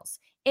your bills.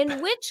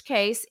 In which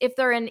case, if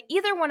they're in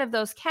either one of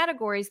those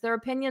categories, their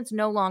opinions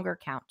no longer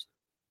count.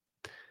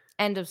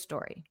 End of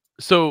story.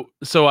 So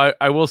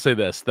I will say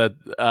this, that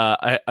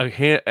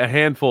a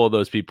handful of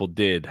those people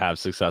did have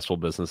successful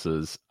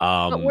businesses.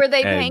 But were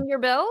they paying your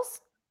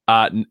bills?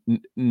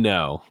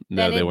 No,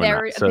 they were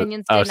their not.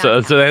 Opinions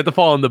So they had to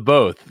fall into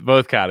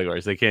both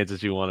categories. They can't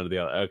just do one or the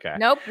other. Okay.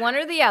 Nope, one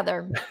or the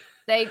other.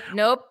 The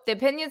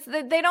opinions,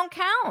 they don't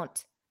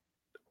count.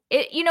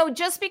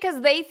 Just because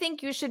they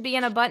think you should be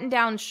in a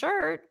button-down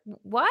shirt,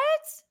 what?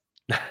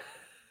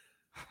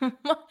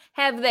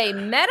 Have they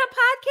met a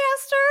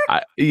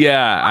podcaster?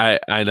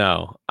 I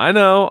know.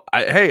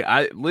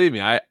 Believe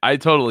me, I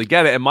totally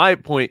get it. And my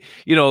point,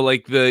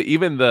 like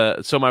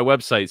so my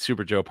website,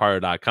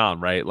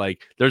 superjoepardo.com, right?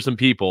 Like there's some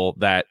people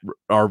that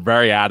are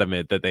very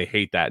adamant that they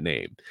hate that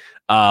name,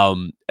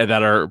 and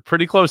that are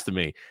pretty close to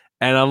me.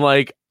 And I'm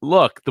like,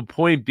 look, the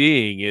point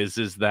being is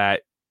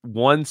that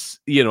once,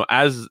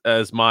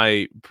 as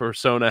my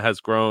persona has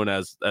grown,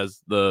 as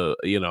the,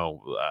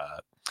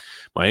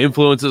 my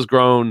influence has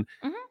grown,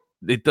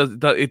 it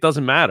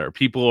doesn't matter.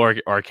 People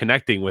are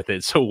connecting with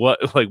it. So what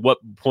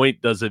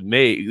point does it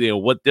make?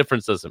 What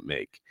difference does it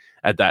make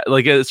at that?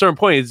 Like at a certain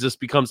point, it just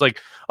becomes like,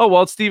 oh,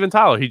 well, it's Steven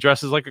Tyler. He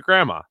dresses like a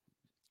grandma.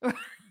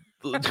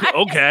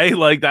 Okay.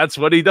 Like that's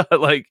what he does.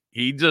 Like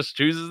he just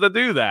chooses to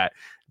do that,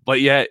 but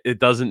yet it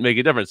doesn't make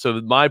a difference.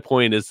 So my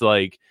point is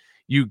like,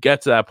 you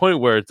get to that point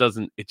where it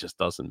just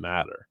doesn't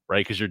matter, right?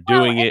 Because you're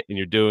doing it and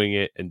you're doing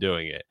it and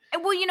doing it.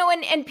 Well,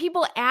 and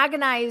people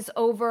agonize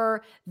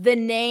over the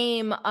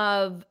name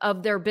of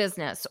their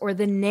business or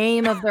the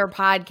name of their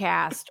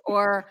podcast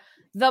or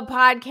the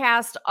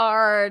podcast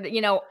art,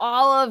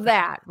 all of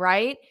that,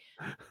 right?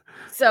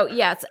 So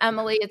yes,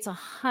 Emily, it's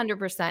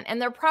 100%.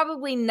 And they're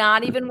probably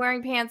not even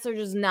wearing pants. They're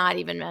just not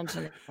even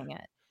mentioning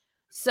it.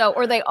 So,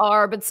 or they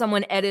are, but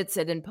someone edits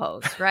it in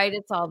post, right?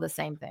 It's all the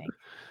same thing.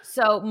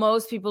 So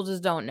most people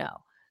just don't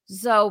know.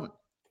 So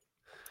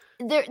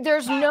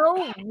there's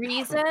no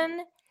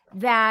reason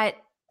that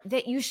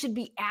you should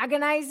be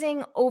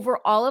agonizing over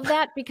all of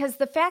that, because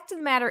the fact of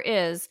the matter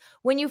is,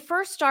 when you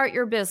first start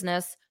your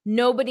business,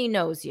 nobody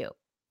knows you.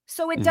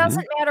 So it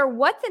doesn't matter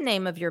what the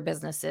name of your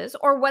business is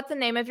or what the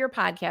name of your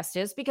podcast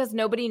is, because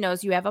nobody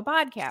knows you have a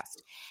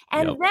podcast.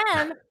 And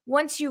then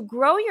once you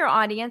grow your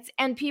audience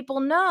and people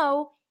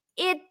know,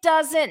 it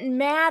doesn't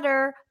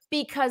matter,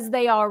 because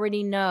they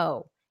already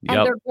know.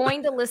 And they're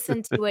going to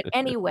listen to it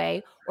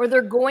anyway, or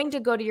they're going to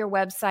go to your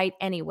website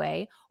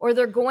anyway, or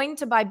they're going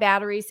to buy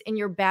batteries in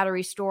your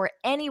battery store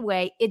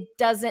anyway. It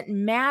doesn't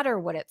matter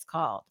what it's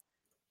called.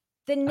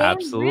 The name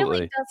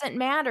really doesn't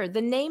matter.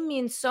 The name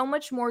means so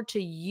much more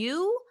to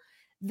you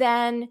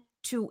than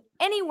to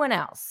anyone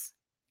else.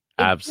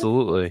 It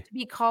Absolutely. needs to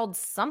be called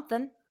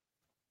something.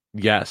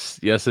 Yes,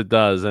 it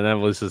does. And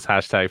Emily says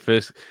hashtag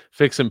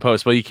fix in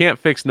post, but you can't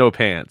fix no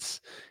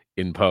pants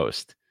in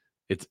post.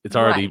 It's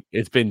already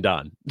It's been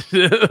done.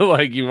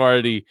 Like you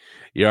already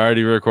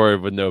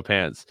recorded with no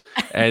pants.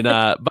 And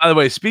by the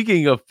way,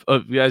 speaking of,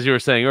 as you were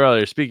saying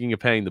earlier, speaking of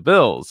paying the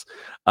bills,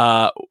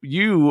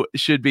 you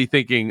should be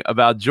thinking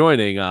about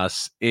joining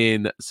us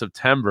in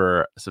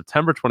September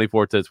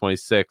 24th to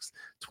 26th,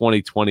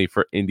 2020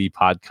 for Indie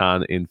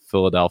PodCon in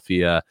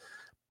Philadelphia.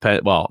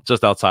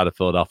 Just outside of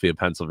Philadelphia,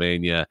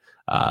 Pennsylvania,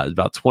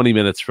 about 20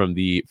 minutes from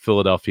the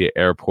Philadelphia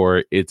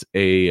airport. It's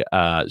a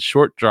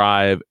short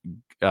drive.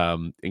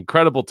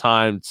 Incredible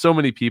time. So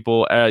many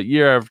people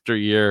year after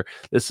year.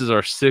 This is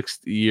our 6th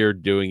year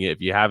doing it.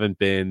 If you haven't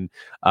been,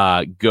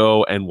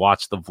 go and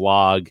watch the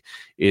vlog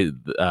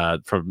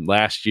from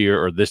last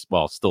year or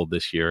still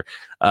this year,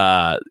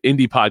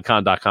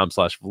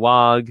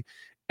 indiepodcon.com/vlog.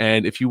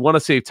 And if you want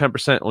to save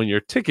 10% on your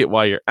ticket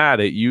while you're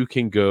at it, you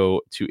can go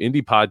to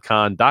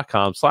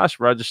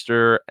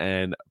indiepodcon.com/register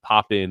and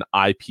pop in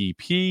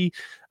IPP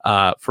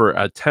for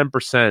a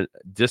 10%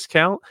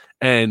 discount.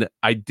 And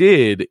I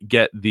did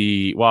get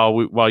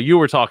while you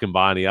were talking,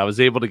 Bonnie, I was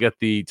able to get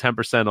the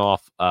 10%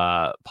 off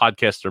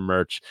podcaster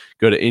merch.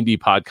 Go to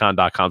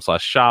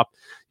indiepodcon.com/shop.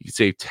 You can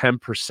save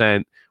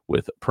 10%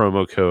 with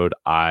promo code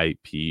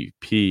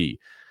IPP.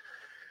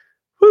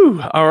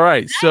 Whew. All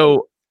right. Nice.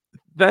 So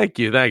Thank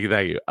you. Let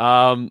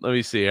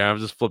me see. I'm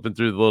just flipping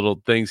through the little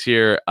things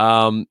here.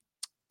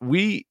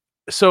 We've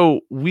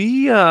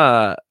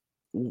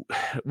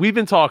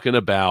been talking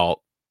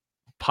about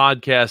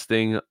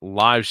podcasting,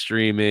 live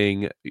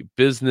streaming,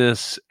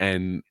 business,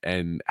 and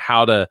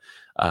how to,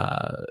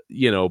 I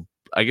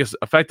guess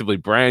effectively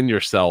brand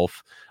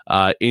yourself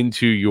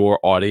into your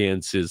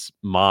audience's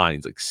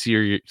minds, like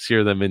sear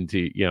them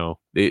into,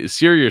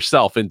 sear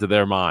yourself into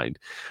their mind.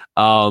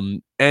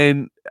 And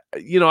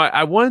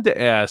I wanted to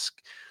ask,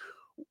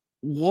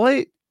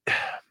 what's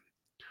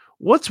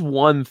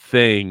one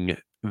thing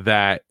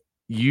that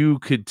you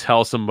could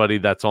tell somebody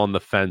that's on the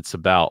fence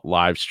about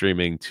live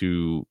streaming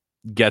to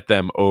get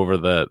them over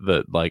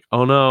the like,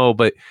 oh no,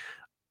 but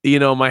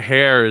my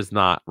hair is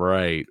not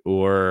right,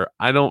 or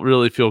I don't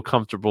really feel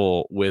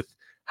comfortable with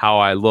how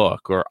I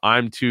look, or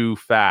I'm too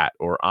fat,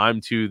 or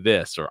I'm too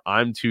this, or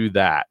I'm too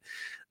that.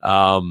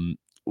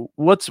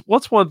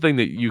 What's one thing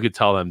that you could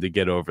tell them to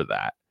get over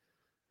that?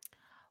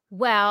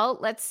 Well,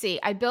 let's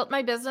see. I built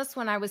my business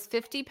when I was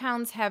 50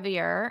 pounds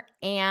heavier,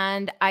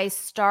 and I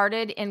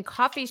started in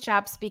coffee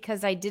shops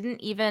because I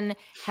didn't even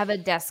have a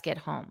desk at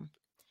home.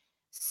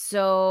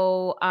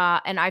 So,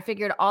 and I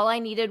figured all I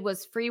needed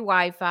was free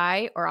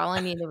Wi-Fi, or all I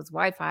needed was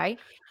Wi-Fi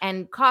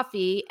and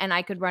coffee, and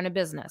I could run a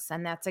business.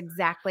 And that's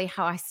exactly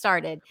how I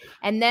started.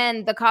 And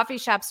then the coffee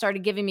shop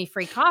started giving me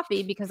free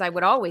coffee because I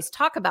would always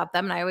talk about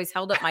them, and I always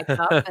held up my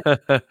cup.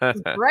 It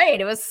was great.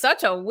 It was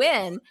such a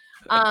win.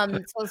 So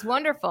it was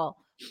wonderful.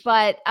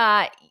 But,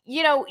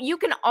 you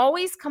can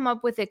always come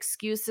up with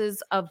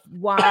excuses of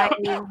why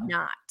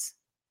not,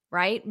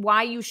 right?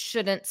 Why you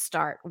shouldn't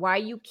start, why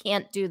you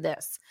can't do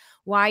this,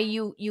 why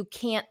you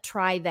can't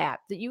try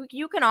that.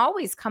 You can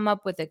always come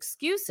up with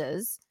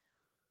excuses,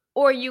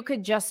 or you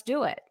could just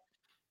do it.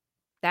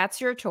 That's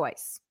your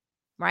choice,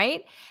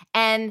 right?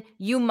 And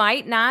you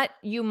might not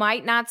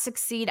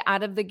succeed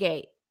out of the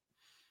gate.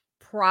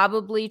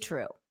 Probably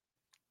true.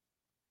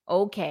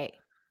 Okay.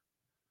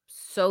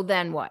 So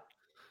then what?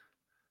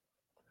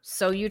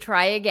 So you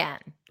try again.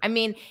 I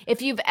mean,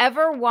 if you've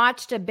ever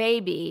watched a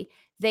baby,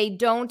 they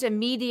don't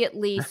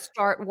immediately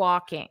start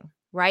walking,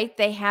 right?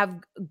 They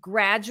have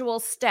gradual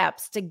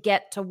steps to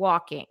get to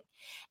walking.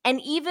 And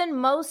even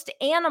most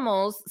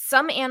animals,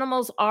 some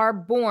animals are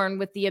born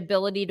with the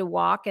ability to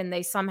walk, and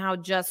they somehow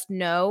just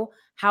know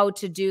how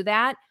to do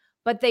that.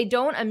 but they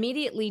don't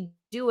immediately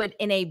do it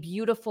in a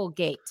beautiful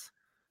gait.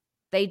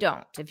 They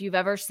don't, if you've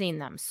ever seen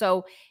them.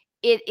 So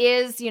it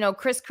is,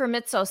 Chris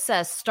Kermitzo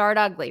says, start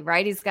ugly,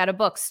 right? He's got a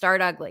book,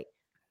 Start Ugly.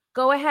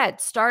 Go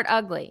ahead, start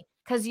ugly.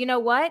 Because you know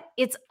what?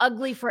 It's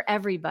ugly for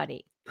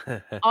everybody.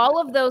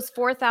 All of those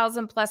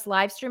 4,000 plus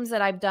live streams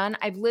that I've done,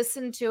 I've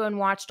listened to and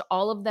watched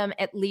all of them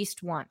at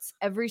least once,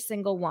 every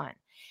single one.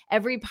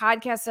 Every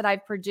podcast that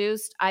I've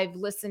produced, I've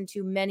listened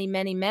to many,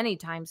 many, many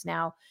times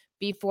now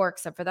before,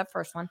 except for that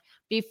first one,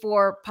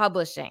 before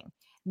publishing,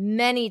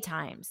 many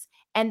times.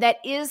 And that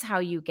is how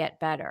you get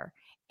better.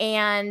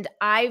 And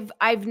I've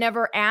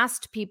never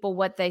asked people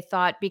what they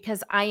thought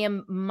because I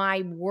am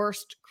my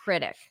worst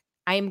critic.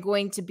 I am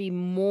going to be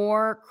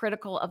more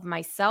critical of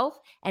myself,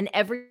 and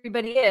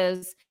everybody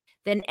is,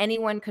 than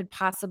anyone could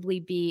possibly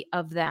be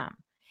of them.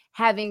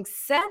 Having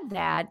said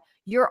that,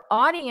 your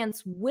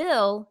audience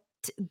will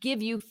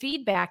give you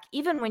feedback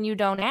even when you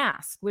don't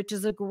ask, which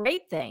is a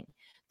great thing.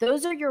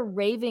 Those are your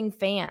raving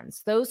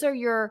fans. Those are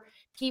your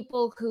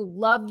people who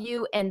love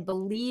you and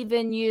believe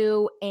in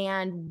you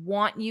and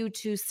want you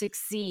to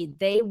succeed.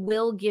 They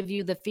will give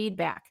you the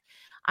feedback.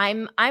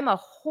 I'm a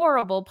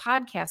horrible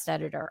podcast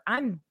editor.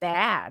 I'm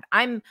bad.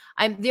 I'm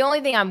the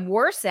only thing I'm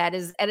worse at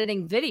is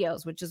editing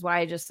videos, which is why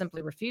I just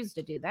simply refuse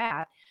to do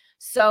that.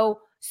 So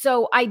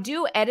I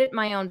do edit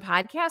my own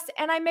podcast,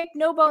 and I make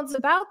no bones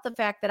about the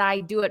fact that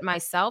I do it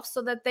myself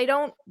so that they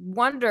don't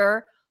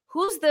wonder,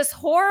 who's this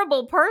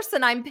horrible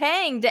person I'm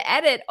paying to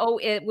edit? Oh,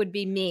 it would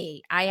be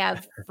me. I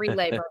have free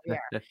labor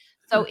here.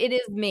 So it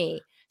is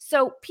me.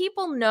 So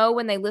people know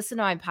when they listen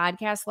to my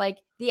podcast, like,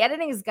 the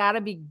editing has got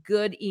to be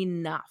good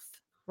enough,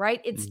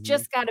 right? It's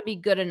just got to be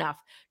good enough.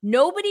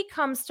 Nobody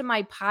comes to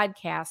my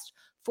podcast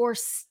for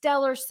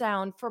stellar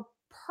sound, for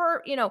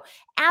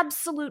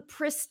absolute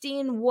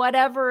pristine,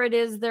 whatever it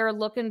is they're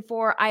looking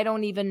for. I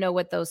don't even know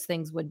what those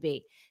things would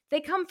be.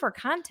 They come for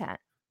content.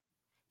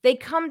 They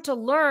come to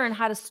learn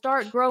how to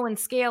start, grow, and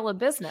scale a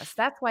business.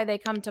 That's why they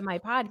come to my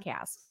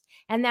podcast.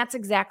 And that's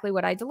exactly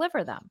what I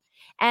deliver them.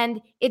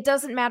 And it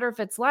doesn't matter if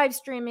it's live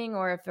streaming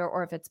or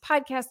if it's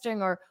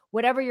podcasting or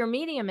whatever your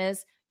medium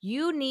is.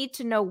 You need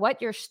to know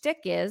what your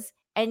shtick is,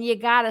 and you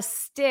got to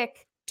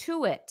stick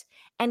to it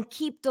and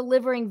keep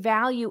delivering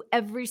value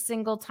every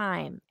single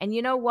time. And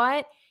you know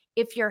what?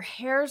 If your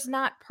hair's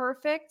not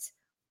perfect,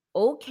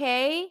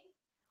 okay.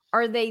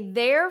 Are they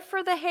there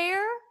for the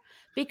hair?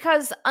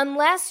 Because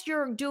unless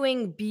you're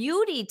doing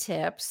beauty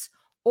tips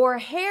or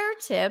hair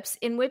tips,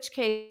 in which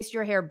case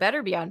your hair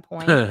better be on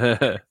point every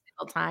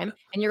single time,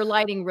 and your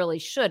lighting really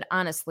should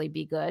honestly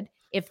be good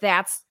if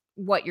that's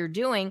what you're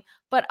doing.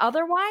 But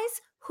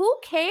otherwise, who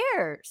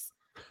cares?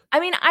 I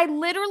mean, I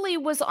literally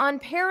was on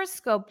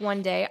Periscope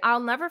one day. I'll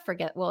never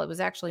forget. Well, it was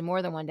actually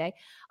more than one day,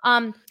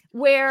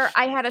 where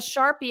I had a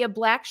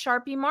black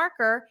Sharpie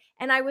marker,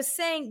 and I was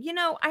saying,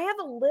 I have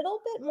a little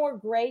bit more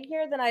gray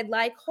here than I'd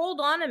like. Hold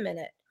on a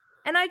minute.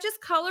 And I just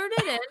colored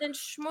it in and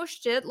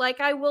smooshed it like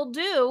I will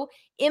do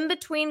in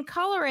between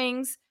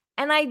colorings.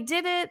 And I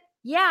did it,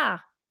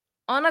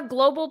 on a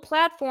global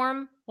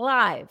platform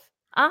live.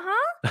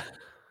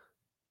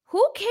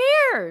 Who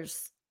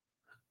cares?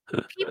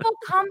 People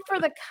come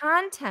for the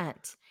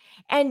content,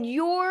 and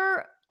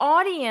your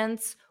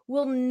audience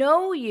will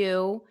know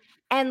you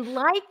and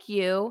like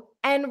you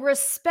and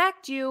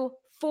respect you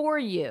for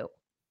you.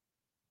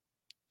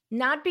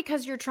 Not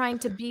because you're trying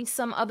to be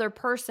some other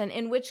person,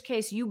 in which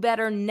case you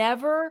better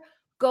never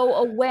go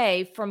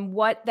away from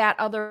what that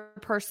other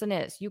person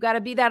is. You got to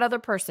be that other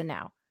person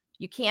now.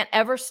 You can't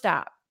ever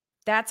stop.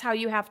 That's how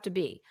you have to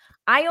be.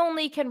 I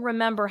only can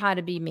remember how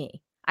to be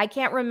me. I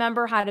can't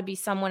remember how to be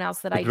someone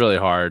else that it's really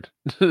hard.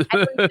 I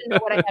don't even know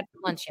what I had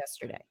for lunch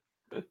yesterday.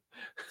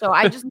 So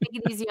I just make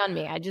it easy on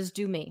me. I just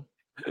do me.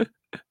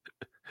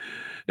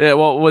 Yeah,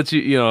 well, what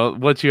you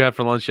had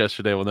for lunch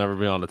yesterday will never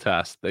be on the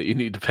test that you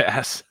need to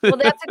pass. Well,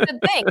 that's a good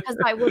thing, because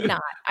I would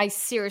not. I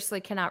seriously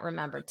cannot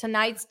remember.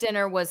 Tonight's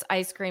dinner was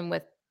ice cream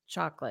with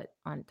chocolate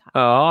on top. Oh,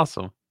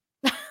 awesome.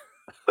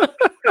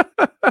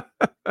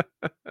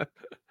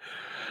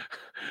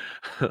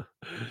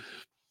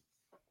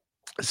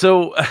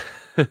 So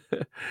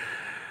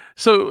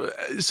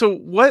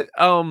what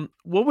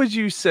would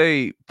you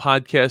say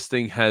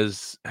podcasting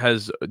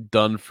has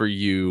done for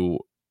you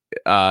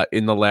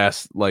in the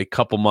last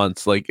couple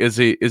months? Like, is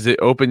it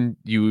opened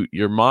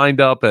your mind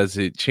up? Has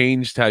it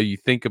changed how you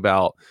think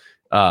about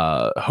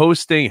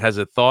hosting? Has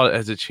it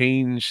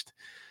changed,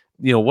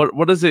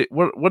 what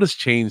has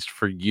changed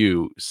for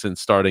you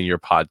since starting your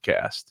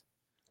podcast?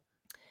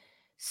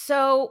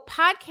 So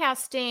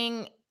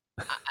podcasting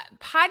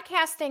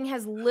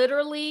has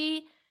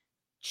literally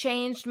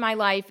changed my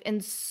life in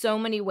so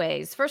many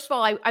ways. First of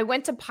all, I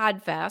went to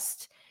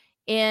Podfest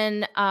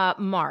in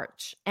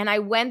March, and I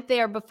went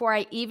there before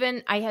I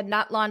had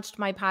not launched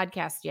my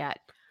podcast yet.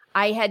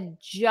 I had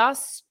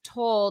just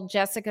told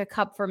Jessica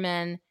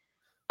Kupferman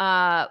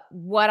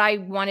what I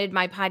wanted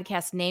my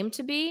podcast name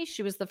to be.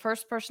 She was the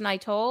first person I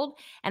told,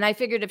 and I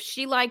figured if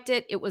she liked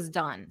it, it was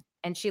done.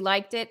 And she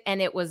liked it,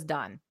 and it was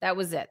done. That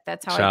was it.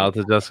 That's how Shout out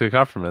to Jessica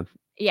Kupferman.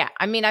 Yeah.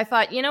 I mean, I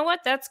thought, you know what?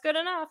 That's good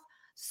enough.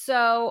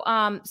 So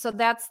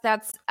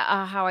that's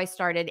how I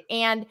started,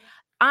 and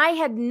I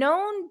had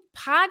known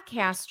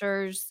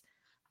podcasters,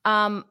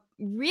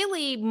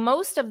 really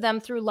most of them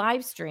through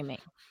live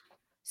streaming.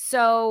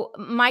 So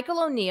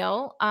Michael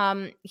O'Neill,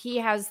 he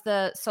has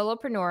the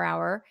Solopreneur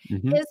Hour.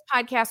 Mhm. His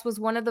podcast was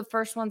one of the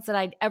first ones that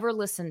I'd ever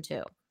listened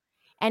to.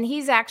 And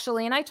he's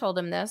actually, and I told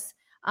him this,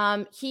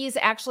 he's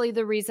actually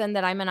the reason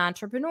that I'm an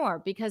entrepreneur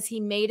because he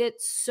made it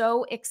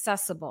so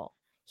accessible.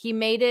 He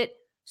made it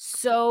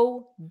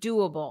so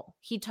doable.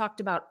 He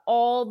talked about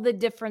all the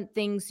different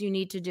things you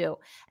need to do.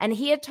 And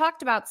he had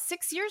talked about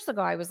 6 years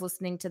ago, I was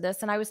listening to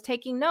this and I was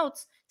taking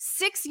notes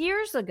 6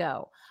 years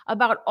ago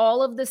about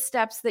all of the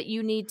steps that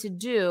you need to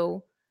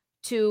do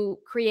to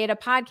create a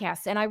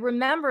podcast. And I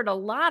remembered a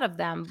lot of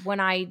them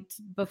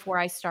before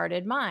I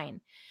started mine.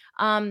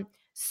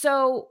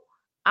 So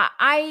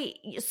I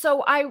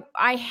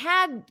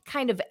had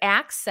kind of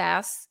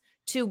access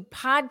to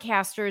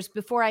podcasters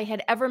before I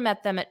had ever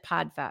met them at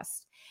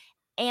Podfest.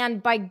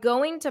 And by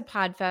going to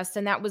Podfest,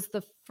 and that was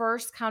the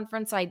first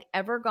conference I'd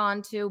ever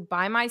gone to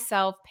by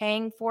myself,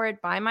 paying for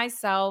it by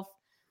myself,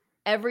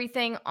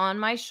 everything on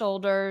my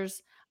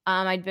shoulders.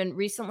 I'd been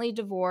recently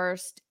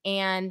divorced,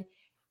 and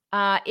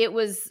it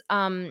was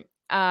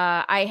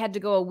I had to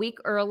go a week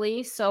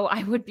early so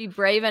I would be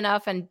brave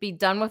enough and be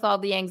done with all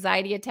the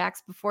anxiety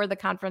attacks before the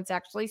conference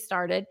actually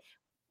started.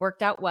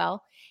 Worked out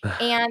well.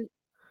 And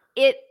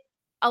it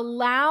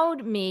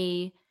allowed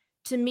me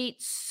to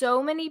meet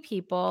so many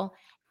people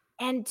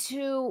and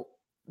to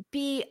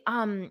be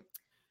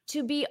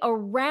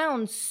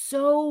around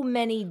so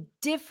many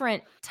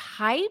different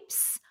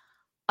types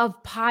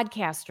of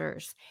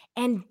podcasters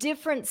and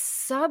different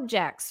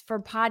subjects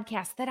for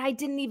podcasts that I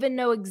didn't even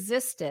know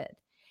existed.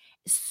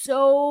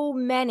 So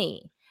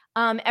many.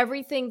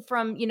 Everything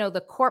from,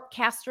 the corp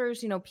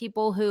casters,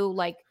 people who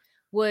like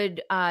would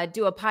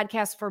do a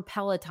podcast for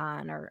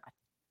Peloton or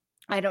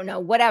I don't know,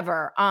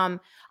 whatever.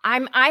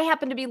 I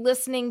happen to be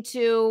listening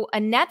to a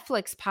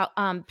Netflix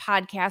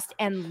podcast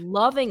and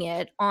loving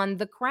it on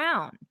The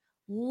Crown.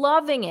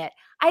 Loving it.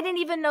 I didn't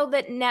even know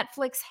that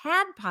Netflix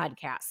had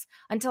podcasts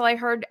until I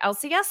heard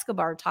Elsie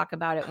Escobar talk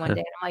about it one day.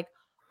 And I'm like,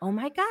 oh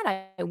my God,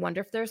 I wonder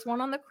if there's one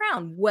on The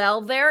Crown.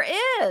 Well, there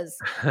is.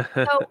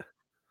 So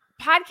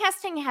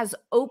podcasting has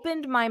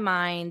opened my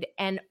mind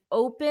and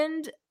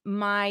opened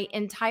my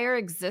entire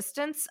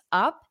existence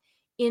up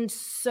in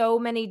so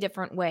many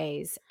different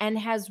ways and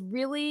has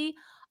really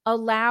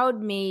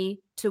allowed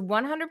me to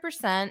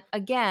 100%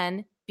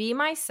 again be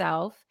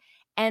myself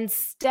and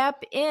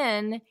step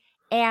in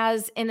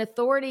as an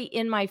authority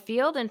in my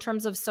field in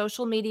terms of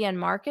social media and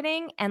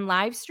marketing and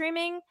live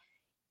streaming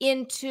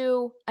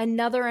into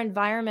another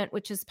environment,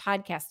 which is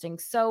podcasting.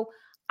 So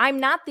I'm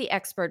not the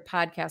expert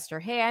podcaster.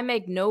 Hey, I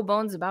make no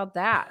bones about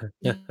that.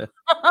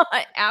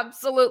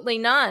 Absolutely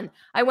none.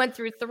 I went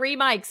through 3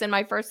 mics in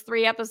my first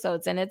 3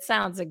 episodes, and it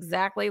sounds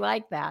exactly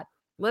like that.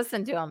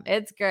 Listen to them.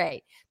 It's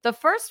great. The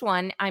first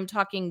one, I'm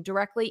talking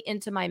directly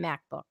into my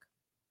MacBook.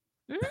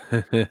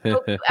 So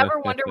if you ever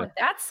wonder what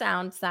that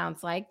sounds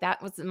like,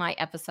 that was my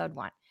episode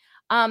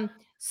 1.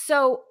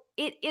 So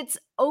it's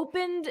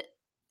opened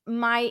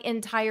my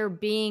entire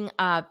being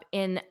up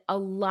in a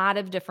lot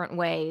of different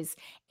ways.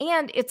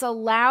 And it's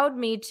allowed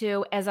me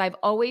to, as I've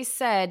always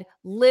said,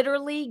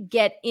 literally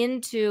get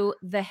into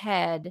the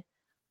head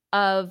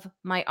of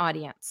my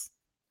audience.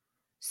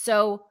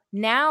 So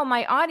now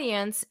my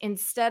audience,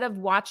 instead of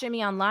watching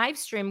me on live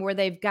stream where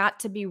they've got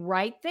to be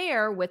right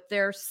there with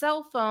their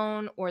cell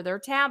phone or their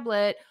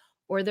tablet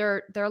or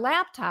their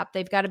laptop,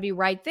 they've got to be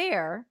right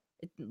there.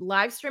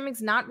 Live streaming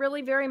is not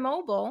really very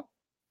mobile.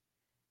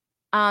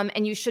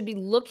 And you should be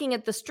looking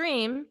at the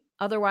stream.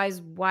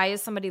 Otherwise, why is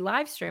somebody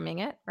live streaming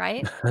it,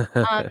 right?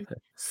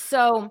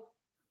 So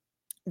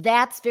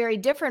that's very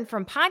different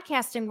from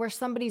podcasting where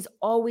somebody's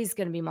always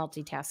going to be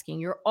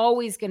multitasking. You're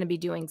always going to be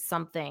doing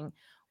something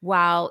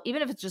while,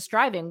 even if it's just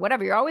driving,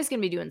 whatever, you're always going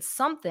to be doing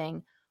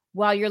something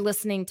while you're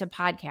listening to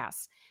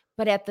podcasts.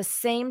 But at the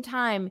same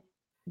time,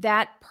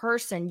 that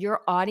person,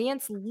 your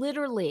audience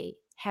literally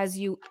has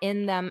you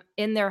in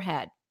their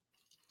head.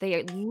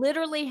 They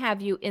literally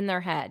have you in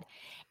their head.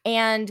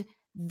 And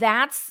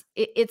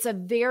it's a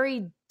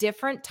very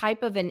different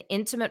type of an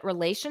intimate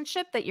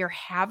relationship that you're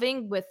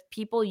having with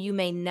people you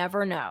may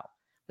never know,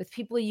 with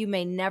people you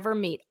may never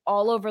meet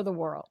all over the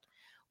world,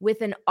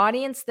 with an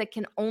audience that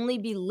can only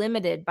be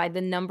limited by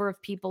the number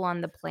of people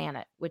on the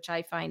planet, which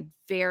I find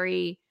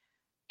very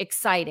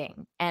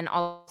exciting and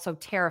also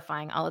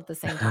terrifying all at the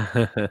same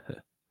time.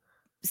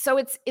 So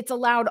it's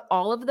allowed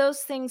all of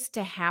those things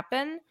to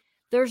happen.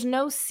 There's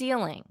no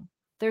ceiling.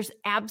 There's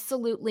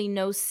absolutely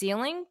no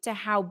ceiling to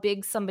how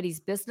big somebody's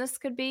business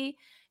could be,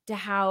 to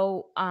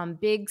how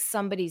big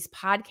somebody's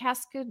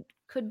podcast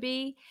could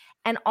be,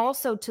 and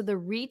also to the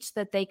reach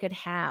that they could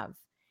have,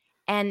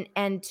 and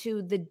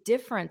to the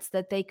difference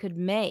that they could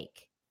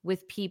make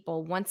with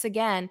people, once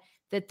again,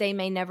 that they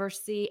may never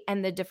see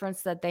and the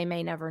difference that they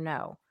may never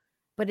know.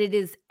 But it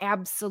is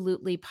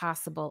absolutely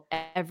possible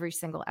every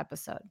single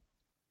episode.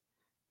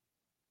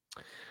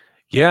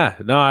 Yeah,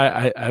 no,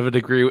 I would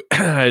agree.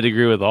 I'd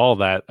agree with all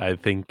that. I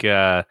think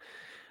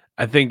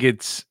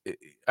it's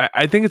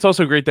I think it's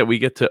also great that we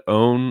get to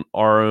own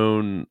our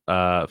own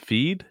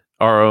feed,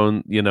 our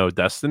own,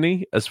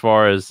 destiny as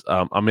far as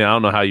I mean, I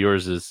don't know how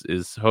yours is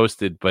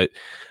hosted, but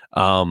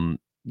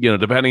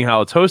depending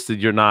how it's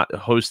hosted,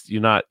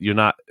 you're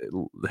not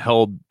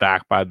held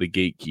back by the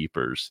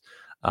gatekeepers.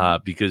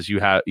 Because you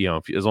have,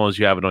 as long as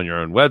you have it on your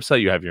own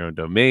website, you have your own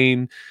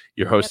domain,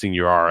 you're Yep. hosting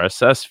your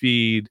RSS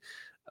feed.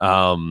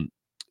 Um,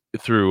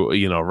 through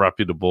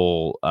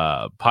reputable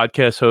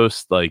podcast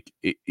hosts, like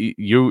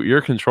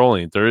you're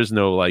controlling it. There is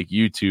no like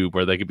YouTube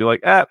where they could be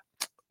like,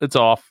 it's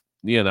off,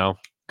 got the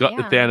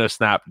Yeah. Thanos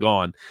snap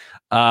gone.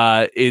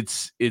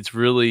 It's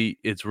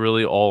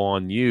really all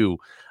on you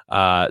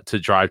to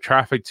drive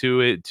traffic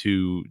to it,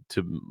 to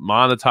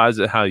monetize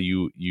it how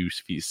you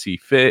see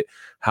fit,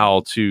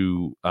 how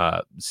to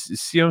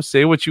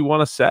say what you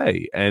want to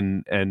say,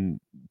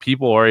 and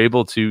people are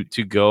able to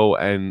go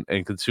and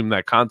consume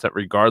that content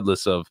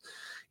regardless of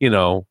you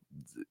know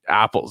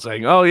Apple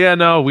saying, "Oh yeah,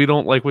 no, we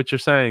don't like what you're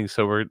saying,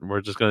 so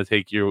we're just going to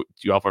take you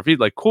off our feed."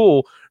 Like,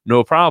 cool,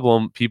 no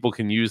problem. People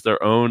can use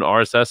their own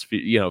RSS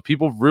feed.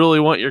 People really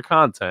want your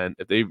content.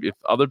 If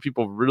other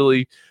people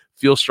really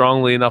feel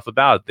strongly enough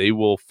about it, they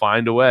will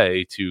find a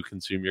way to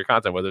consume your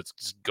content, whether it's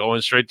just going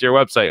straight to your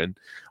website and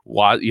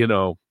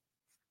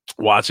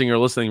watching or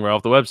listening right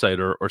off the website,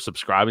 or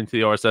subscribing to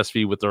the RSS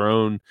feed with their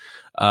own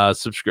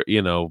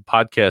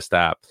podcast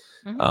app.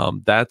 Mm-hmm.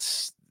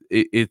 That's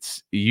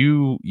it's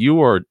you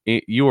are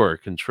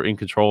in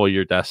control of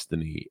your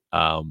destiny.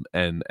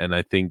 And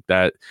I think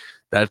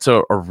that's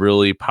a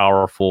really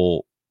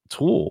powerful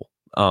tool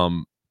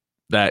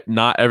that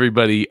not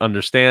everybody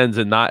understands,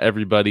 and not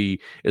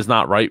everybody is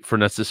not right for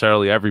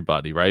necessarily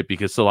everybody, right?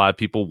 Because a lot of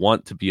people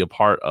want to be a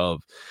part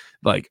of,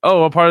 like,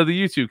 oh, I'm part of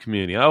the YouTube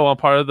community, oh, I'm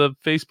part of the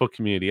Facebook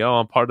community, oh,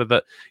 I'm part of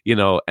the,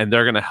 and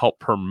they're going to help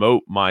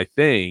promote my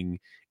thing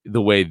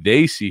the way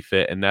they see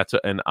fit, and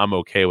I'm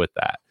okay with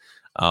that.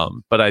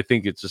 But I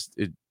think it's just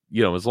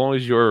as long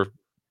as you're,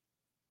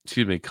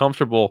 excuse me,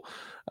 comfortable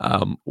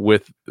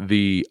with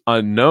the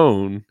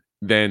unknown,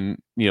 then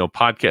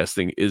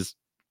podcasting is,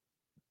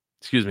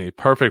 excuse me,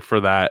 perfect for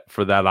that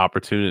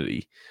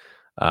opportunity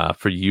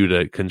for you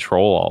to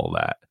control all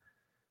of that.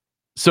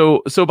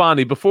 So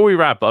Bonnie, before we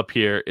wrap up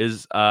here,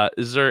 is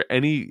there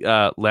any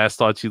last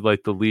thoughts you'd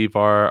like to leave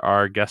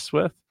our guests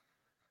with?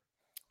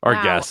 Our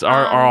Wow. guests,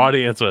 our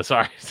audience with.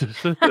 Sorry.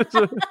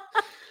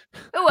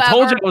 I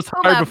told you I was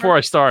tired before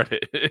I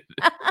started.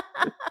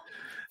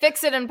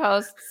 Fix it in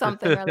post,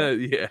 something or other.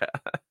 Yeah.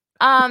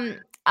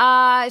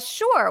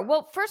 Sure.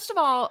 Well, first of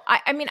all,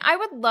 I mean, I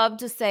would love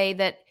to say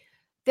that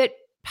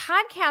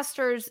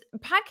podcasters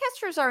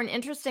are an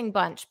interesting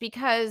bunch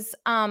because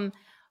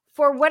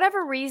for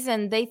whatever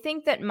reason, they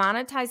think that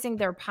monetizing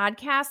their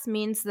podcast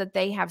means that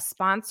they have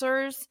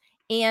sponsors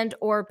and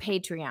or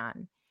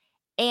Patreon.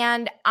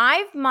 And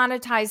I've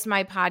monetized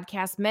my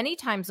podcast many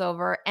times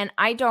over, and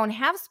I don't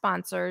have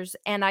sponsors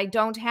and I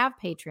don't have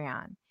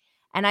Patreon.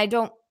 And I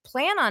don't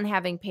plan on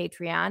having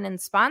Patreon,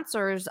 and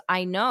sponsors,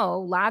 I know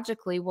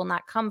logically will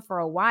not come for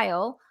a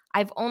while.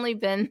 I've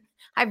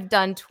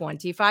done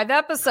 25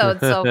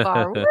 episodes so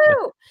far.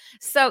 Woo!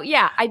 So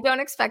yeah, I don't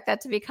expect that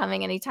to be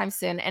coming anytime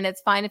soon. And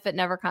it's fine if it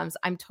never comes.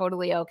 I'm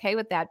totally okay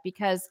with that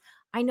because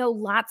I know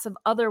lots of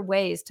other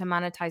ways to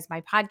monetize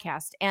my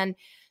podcast. And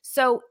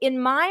so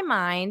in my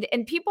mind,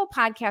 and people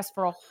podcast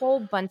for a whole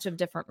bunch of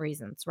different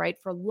reasons, right?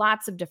 For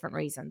lots of different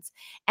reasons.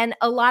 And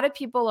a lot of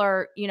people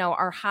are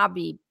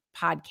hobby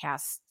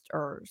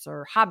podcasters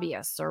or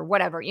hobbyists or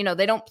whatever.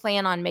 They don't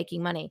plan on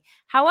making money.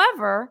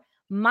 However,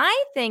 my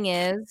thing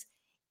is,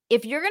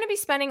 if you're going to be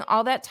spending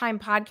all that time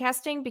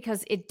podcasting,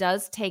 because it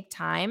does take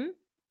time,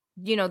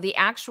 the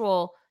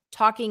actual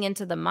talking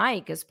into the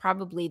mic is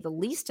probably the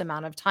least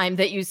amount of time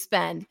that you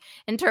spend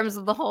in terms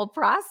of the whole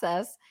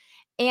process.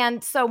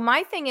 And so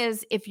my thing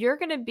is, if you're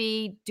going to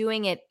be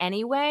doing it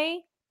anyway,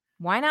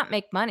 why not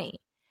make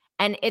money?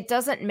 And it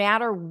doesn't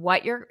matter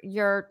what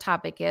your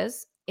topic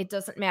is. It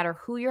doesn't matter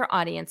who your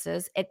audience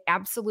is. It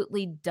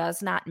absolutely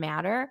does not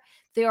matter.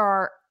 There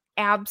are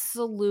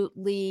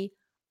absolutely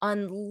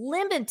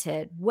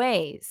unlimited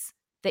ways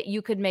that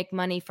you could make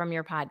money from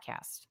your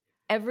podcast.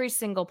 Every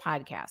single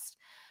podcast.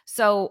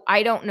 So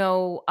I don't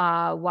know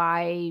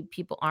why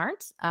people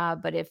aren't,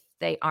 but if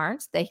they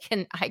aren't,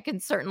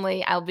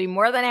 I'll be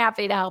more than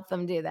happy to help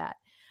them do that.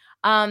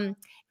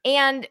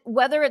 And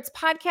whether it's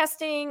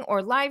podcasting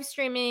or live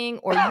streaming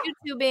or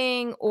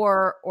YouTubing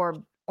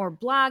or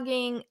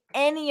blogging,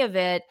 any of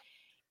it,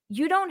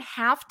 you don't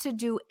have to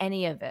do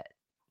any of it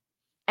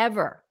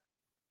ever.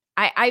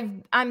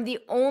 I'm the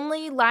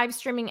only live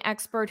streaming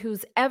expert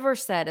who's ever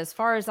said, as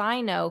far as I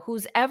know,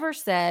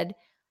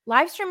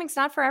 live streaming's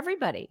not for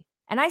everybody.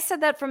 And I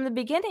said that from the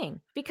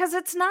beginning because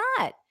it's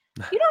not.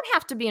 You don't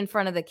have to be in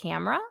front of the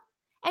camera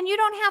and you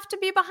don't have to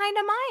be behind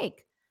a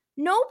mic.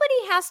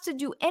 Nobody has to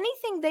do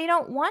anything they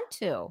don't want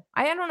to.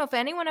 I don't know if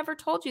anyone ever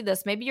told you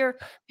this. Maybe your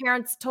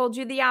parents told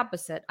you the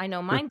opposite. I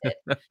know mine did.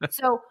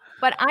 So,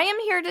 but I am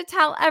here to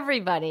tell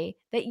everybody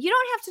that you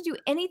don't have to do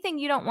anything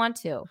you don't want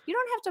to. You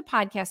don't have to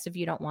podcast if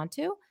you don't want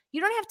to.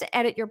 You don't have to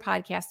edit your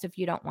podcast if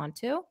you don't want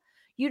to.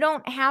 You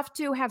don't have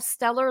to have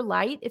stellar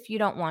light if you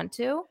don't want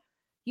to.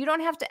 You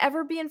don't have to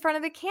ever be in front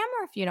of the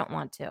camera if you don't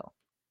want to.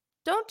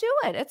 Don't do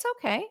it. It's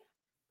okay.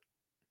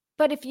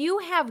 But if you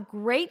have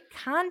great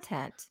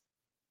content,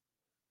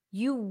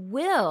 you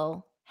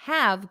will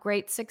have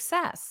great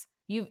success.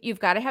 You've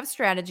got to have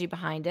strategy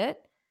behind it,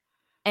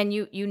 and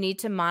you need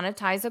to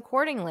monetize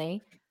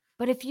accordingly.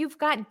 But if you've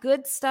got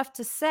good stuff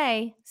to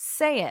say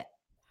it.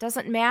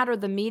 Doesn't matter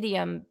the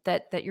medium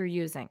that you're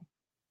using.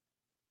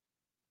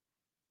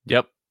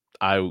 Yep.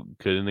 I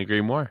couldn't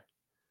agree more.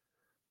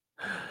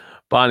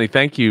 Bonnie,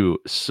 thank you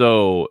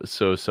so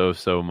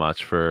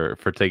much for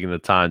taking the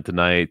time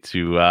tonight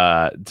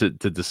to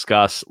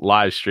discuss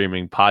live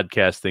streaming,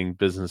 podcasting,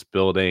 business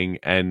building,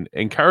 and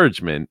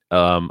encouragement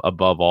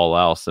above all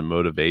else, and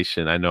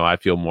motivation. I know I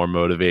feel more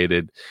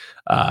motivated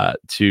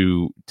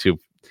to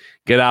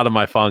get out of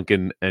my funk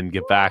and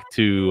get back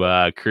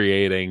to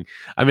creating.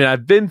 I mean,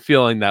 I've been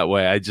feeling that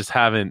way. I just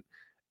haven't.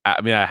 I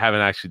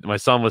haven't actually. My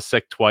son was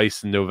sick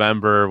twice in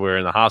November. We're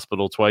in the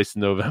hospital twice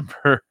in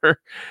November,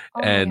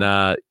 and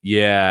then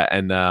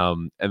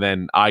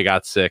I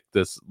got sick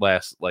this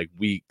last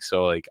week.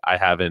 So I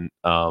haven't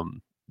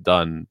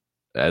done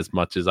as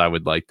much as I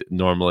would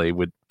normally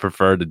would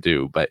prefer to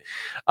do. But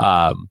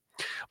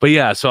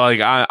yeah. So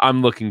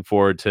I'm looking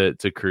forward to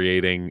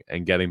creating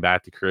and getting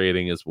back to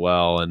creating as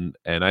well. And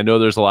I know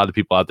there's a lot of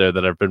people out there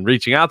that have been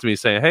reaching out to me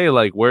saying, hey,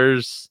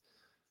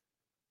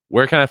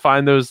 where can I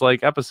find those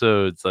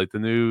episodes, the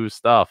new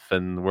stuff,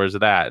 and where's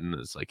it at? And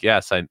it's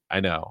yes, I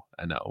know.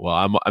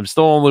 Well, I'm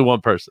still only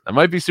one person. I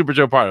might be Super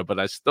Joe Pardo, but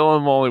I still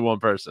am only one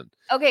person.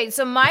 Okay,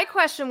 so my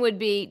question would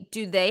be,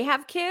 do they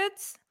have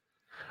kids?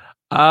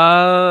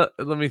 Let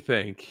me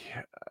think.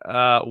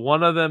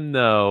 One of them,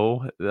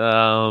 no.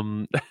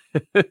 If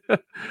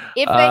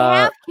they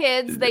have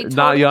kids, they totally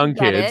not young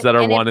kids that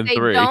are 1 and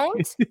 3.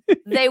 Don't,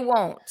 they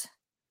won't.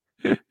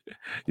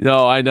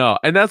 No, I know.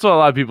 And that's what a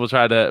lot of people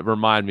try to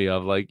remind me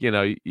of.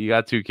 You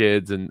got 2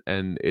 kids and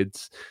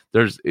it's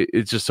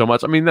just so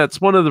much. I mean,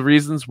 that's one of the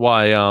reasons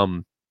why,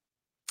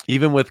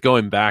 even with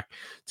going back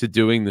to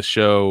doing the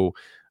show,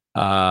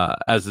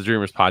 as the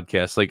Dreamers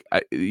podcast,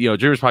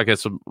 Dreamers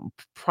podcast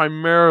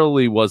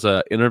primarily was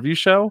a interview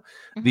show.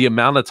 Mm-hmm. The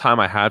amount of time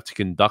I have to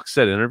conduct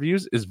said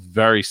interviews is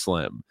very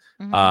slim.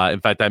 Mm-hmm.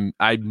 In fact,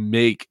 I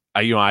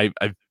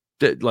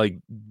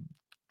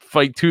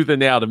fight tooth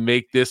and nail to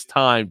make this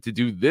time to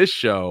do this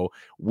show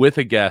with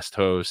a guest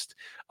host.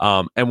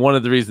 And one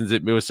of the reasons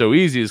it was so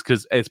easy is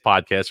because it's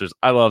podcasters.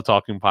 I love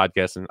talking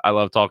podcasting. I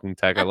love talking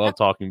tech. I love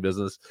talking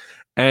business.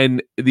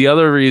 And the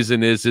other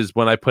reason is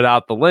when I put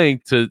out the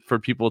link for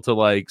people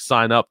to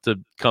sign up to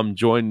come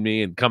join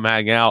me and come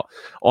hang out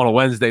on a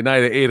Wednesday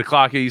night at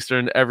 8:00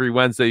 Eastern every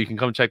Wednesday. You can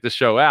come check the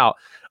show out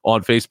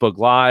on Facebook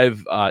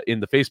Live,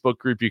 in the Facebook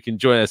group. You can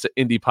join us at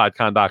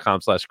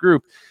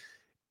indiepodcon.com/group.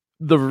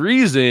 The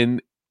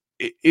reason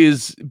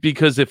is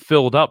because it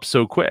filled up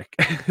so quick.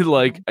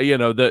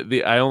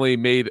 I only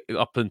made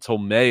up until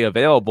May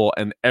available,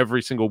 and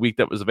every single week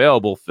that was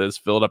available is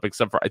filled up,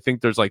 except for I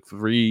think there's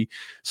 3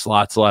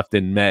 slots left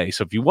in May.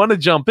 So if you want to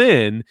jump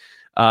in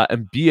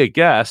and be a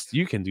guest,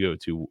 you can go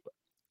to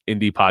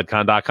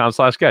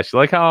indiepodcon.com/guest. You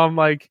like how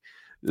I'm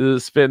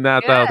spitting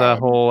that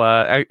whole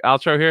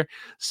outro here?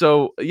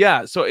 So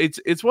yeah, so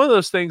it's one of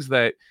those things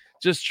that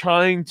just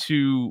trying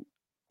to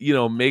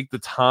make the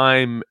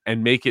time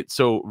and make it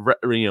so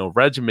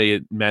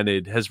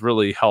regimented has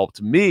really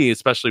helped me,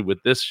 especially with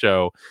this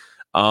show.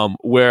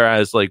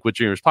 Whereas with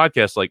Dreamers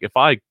podcast, if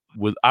I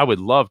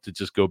would love to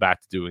just go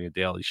back to doing a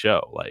daily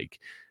show,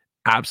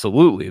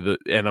 absolutely.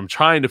 And I'm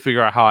trying to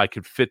figure out how I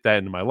could fit that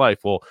into my life.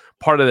 Well,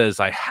 part of it is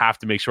I have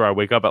to make sure I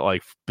wake up at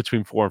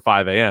between 4 and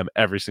 5 a.m.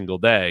 every single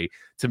day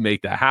to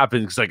make that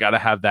happen, because I got to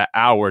have that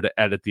hour to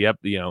edit to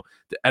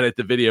edit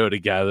the video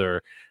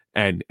together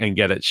and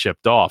get it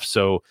shipped off.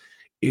 So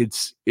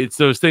it's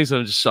those things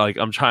I'm just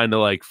I'm trying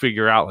to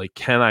figure out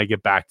can I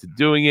get back to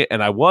doing it?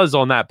 And I was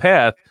on that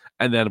path,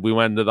 and then we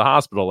went into the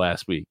hospital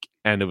last week,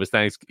 and it was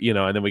and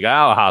then we got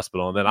out of the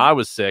hospital, and then I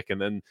was sick, and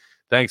then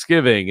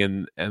Thanksgiving,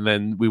 and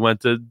then we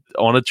went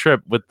on a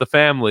trip with the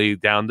family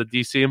down to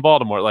DC and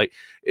Baltimore.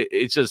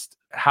 It's just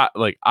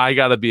I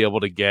got to be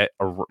able to get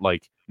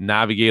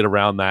navigate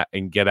around that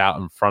and get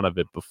out in front of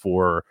it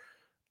before.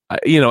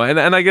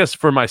 And I guess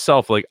for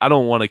myself, I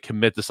don't want to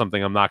commit to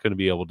something I'm not going to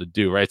be able to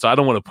do, right? So I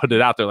don't want to put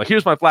it out there.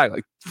 Here's my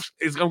flag.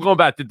 I'm going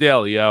back to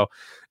daily, and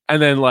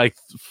then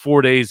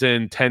 4 days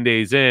in, 10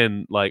 days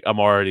in, I'm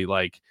already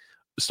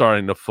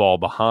starting to fall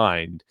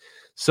behind.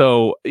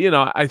 So,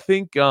 I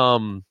think,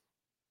 I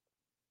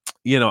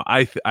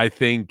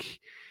think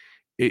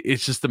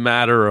it's just a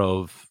matter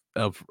of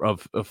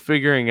of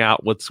figuring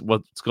out what's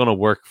going to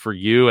work for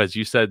you. As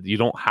you said, you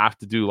don't have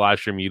to do live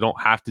stream, you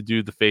don't have to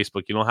do the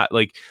Facebook, you don't have,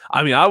 like,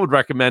 I mean, I would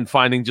recommend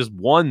finding just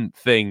one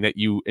thing that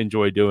you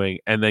enjoy doing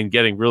and then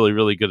getting really,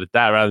 really good at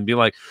that, rather than being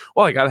like,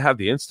 well, I got to have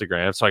the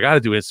Instagram, so I got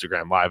to do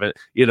Instagram live. And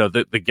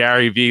the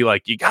Gary V,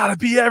 like, you got to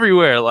be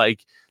everywhere.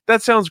 Like,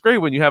 that sounds great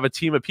when you have a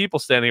team of people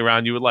standing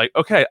around you with, like,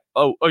 okay,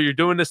 oh, you're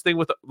doing this thing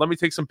with, let me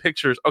take some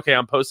pictures, okay,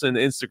 I'm posting to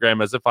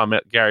Instagram as if I'm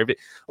at Gary V.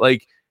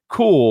 Like,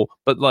 cool,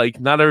 but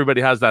like, not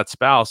everybody has that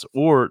spouse,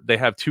 or they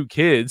have 2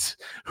 kids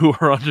who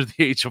are under the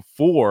age of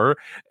 4,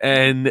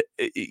 and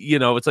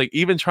it's like,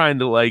 even trying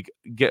to like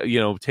get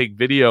take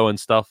video and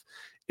stuff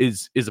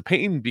is a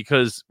pain,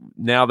 because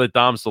now that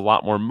Dom's a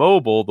lot more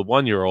mobile, the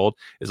 1-year-old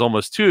is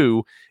almost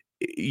 2,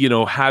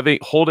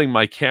 holding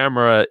my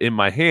camera in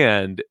my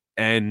hand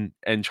and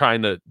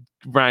trying to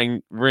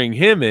ring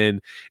him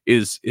in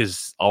is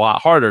a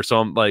lot harder. So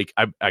I'm like,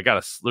 I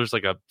got there's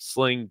like a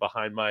sling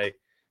behind my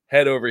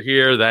head over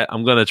here that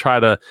I'm going to try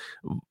to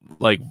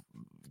like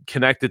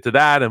connect it to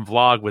that and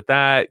vlog with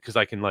that, because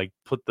I can like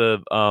put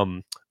the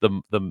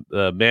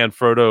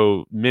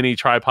Manfrotto mini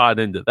tripod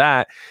into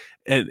that,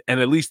 and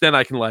at least then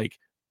I can like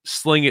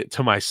sling it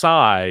to my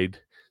side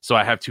so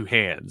I have 2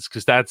 hands,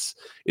 because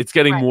it's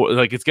getting more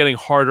like, it's getting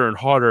harder and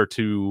harder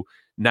to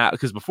now,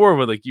 because before,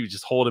 when like you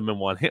just hold him in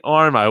one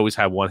arm, I always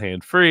had one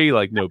hand free,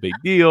 like no big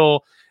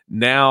deal.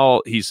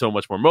 Now he's so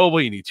much more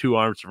mobile. You need 2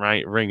 arms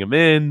to ring him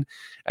in.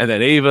 And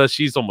then Ava,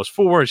 she's almost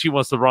 4, and she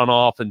wants to run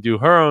off and do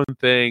her own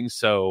thing.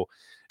 So,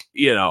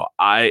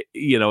 I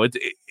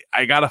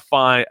gotta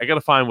find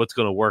what's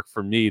going to work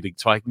for me,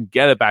 so I can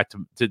get it back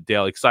to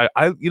daily. Because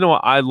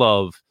I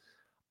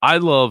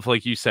love,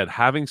 like you said,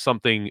 having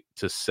something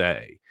to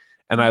say.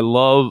 And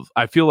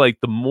I feel like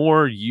the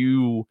more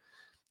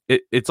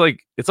it's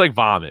like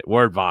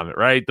word vomit,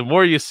 right? The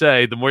more you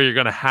say, the more you're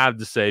going to have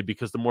to say,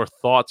 because the more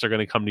thoughts are going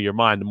to come to your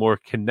mind, the more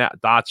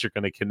dots you're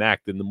going to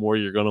connect, and the more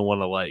you're going to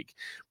want to like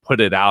put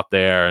it out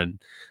there.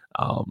 And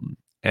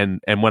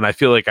when I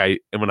feel like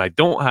when I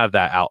don't have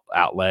that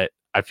outlet,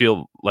 I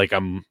feel like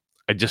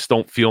I just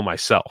don't feel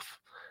myself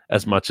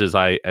as much as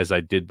I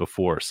did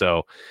before.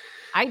 So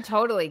I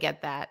totally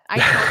get that. I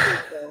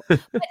totally do.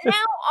 But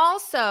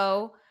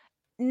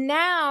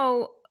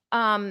now,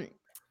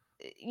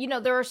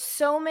 there are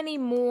so many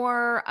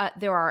more,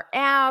 there are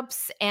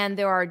apps, and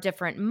there are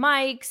different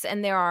mics,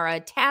 and there are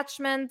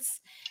attachments,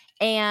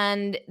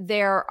 and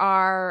there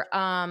are,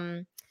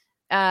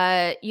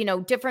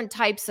 different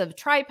types of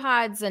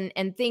tripods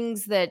and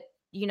things that,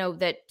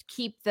 that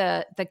keep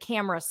the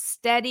camera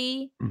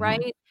steady,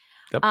 right?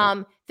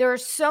 Yep. There are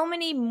so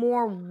many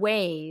more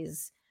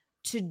ways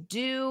to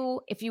do,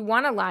 if you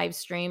want to live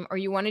stream, or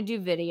you want to do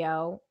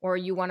video, or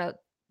you want to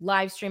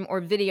live stream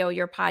or video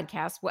your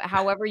podcast,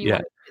 however you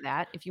want to do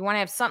that. If you want to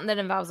have something that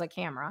involves a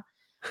camera,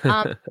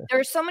 there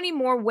are so many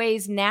more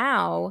ways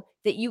now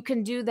that you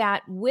can do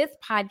that with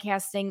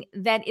podcasting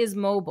that is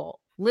mobile,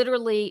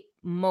 literally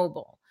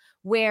mobile,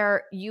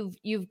 where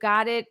you've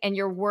got it and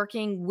you're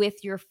working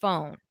with your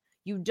phone.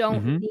 You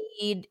don't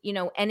need,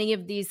 any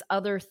of these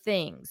other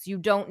things. You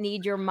don't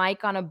need your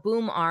mic on a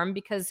boom arm,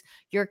 because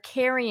you're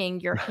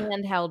carrying your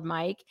handheld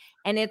mic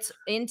and it's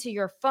into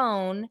your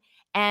phone,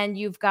 and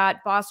you've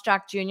got Boss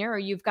Jock Jr., or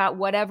you've got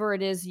whatever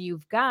it is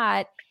you've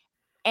got,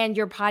 and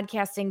you're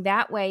podcasting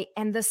that way,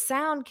 and the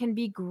sound can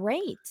be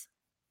great.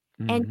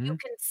 And you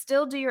can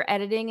still do your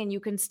editing, and you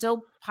can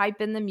still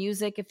pipe in the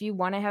music if you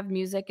want to have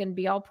music and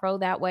be all pro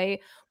that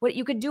way. But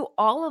you could do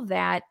all of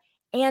that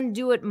and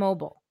do it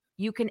mobile.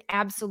 You can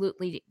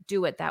absolutely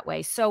do it that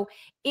way. So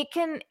it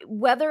can,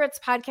 whether it's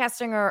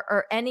podcasting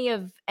or any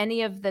of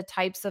the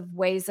types of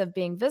ways of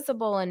being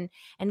visible and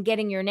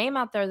getting your name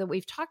out there that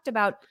we've talked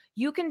about,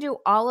 you can do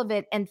all of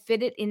it and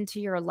fit it into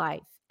your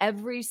life.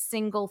 Every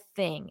single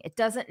thing. It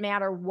doesn't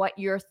matter what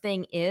your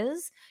thing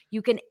is.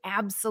 You can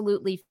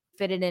absolutely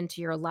fit it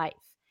into your life.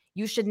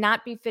 You should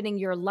not be fitting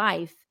your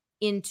life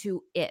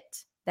into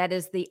it. That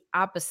is the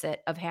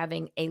opposite of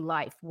having a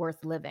life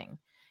worth living.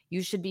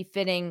 You should be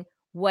fitting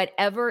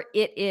whatever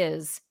it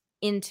is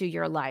into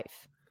your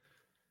life.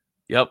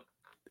 Yep.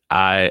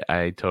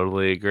 I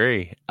totally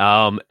agree.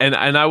 And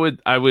I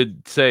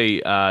would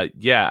say, I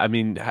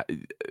mean,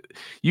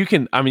 you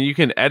can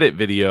edit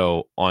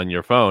video on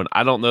your phone.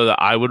 I don't know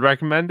that I would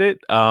recommend it.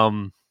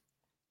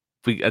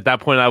 At that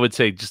point, I would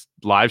say just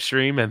live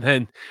stream, and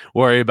then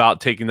worry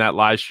about taking that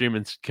live stream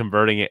and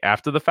converting it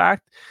after the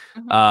fact.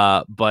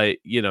 But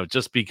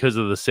just because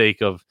of the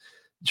sake of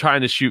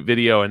trying to shoot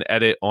video and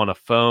edit on a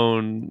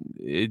phone,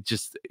 it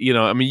just,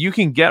 you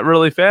can get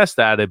really fast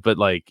at it, but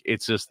like,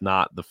 it's just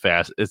not the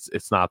fast. It's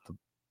just not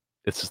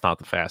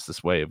the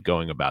fastest way of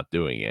going about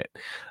doing it.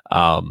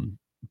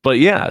 But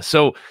yeah,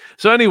 so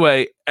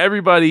anyway,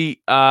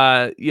 everybody,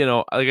 like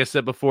I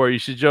said before, you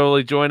should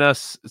totally join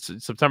us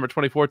September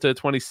 24th to the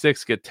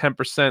 26th, get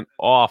 10%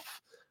 off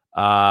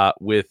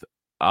with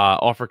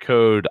offer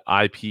code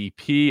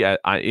IPP at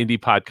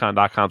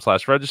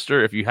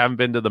indiepodcon.com/register. If you haven't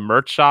been to the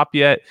merch shop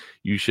yet,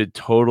 you should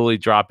totally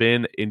drop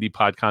in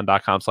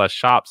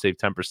indiepodcon.com/shop, save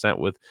 10%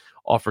 with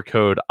offer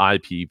code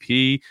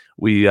IPP.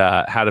 We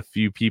had a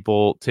few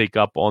people take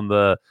up on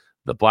the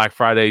Black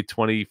Friday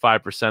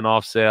 25%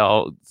 off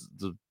sale.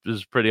 It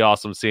was pretty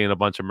awesome seeing a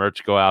bunch of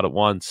merch go out at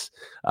once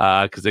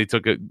because they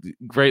took a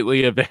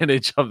greatly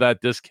advantage of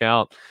that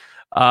discount.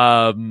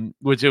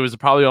 Which it was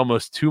probably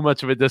almost too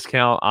much of a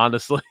discount,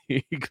 honestly,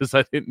 because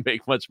I didn't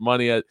make much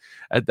money at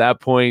that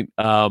point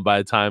by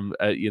the time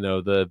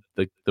the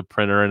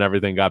printer and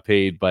everything got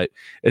paid. But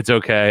it's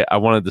okay. I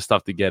wanted the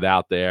stuff to get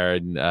out there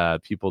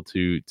and people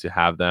to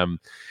have them.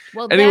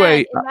 Well,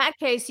 anyway, in that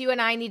case, you and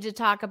I need to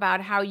talk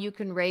about how you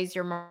can raise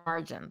your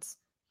margins.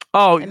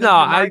 Oh,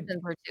 no,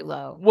 margins were too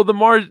low. Well, the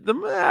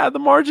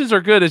margins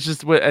are good. It's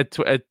just when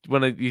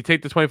you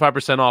take the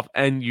 25% off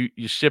and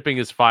your shipping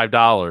is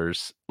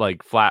 $5,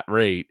 like flat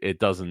rate, it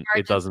doesn't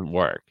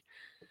work.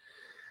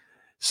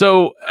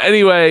 So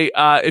anyway,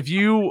 if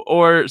you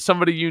or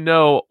somebody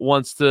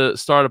wants to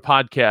start a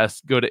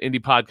podcast, go to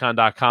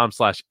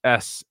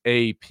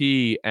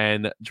indiepodcon.com/SAP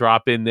and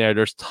drop in there.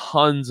 There's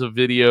tons of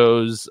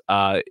videos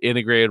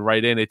integrated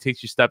right in. It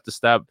takes you step to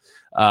step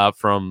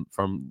from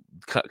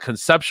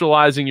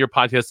conceptualizing your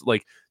podcast.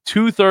 Like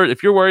 2/3,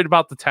 if you're worried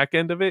about the tech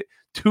end of it,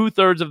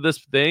 2/3 of this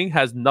thing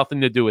has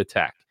nothing to do with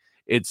tech.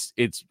 It's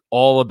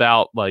all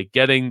about like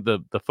getting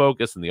the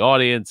focus and the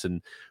audience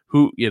and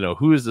who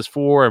is this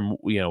for, and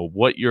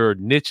what your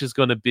niche is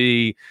going to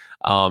be,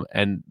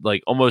 and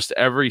like almost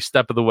every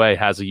step of the way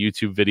has a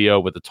YouTube video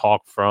with a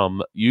talk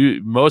from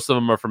you. Most of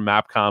them are from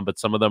MapCon, but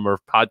some of them are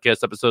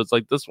podcast episodes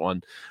like this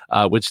one,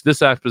 which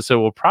this episode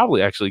will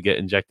probably actually get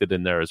injected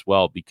in there as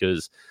well,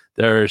 because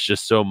there is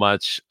just so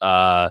much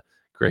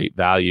great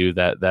value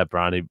that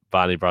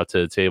Bonnie brought to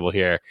the table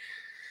here.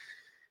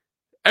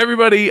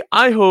 Everybody,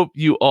 I hope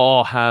you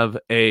all have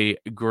a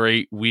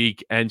great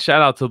week, and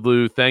shout out to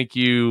Lou. Thank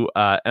you,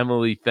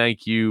 Emily.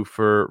 Thank you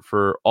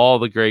for all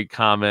the great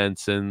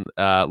comments, and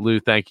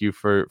Lou, thank you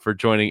for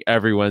joining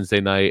every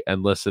Wednesday night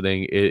and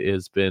listening. It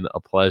has been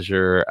a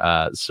pleasure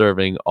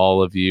serving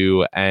all of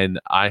you, and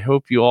I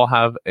hope you all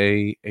have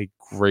a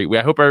great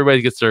week. I hope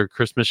everybody gets their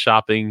Christmas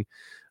shopping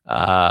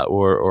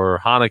or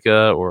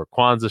Hanukkah or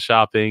Kwanzaa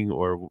shopping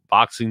or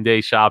Boxing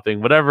Day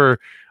shopping, whatever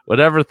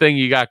thing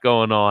you got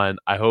going on.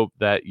 I hope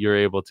that you're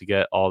able to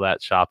get all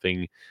that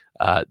shopping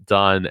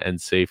done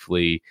and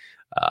safely.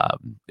 I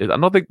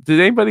don't think, did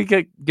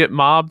anybody get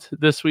mobbed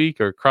this week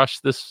or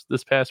crushed this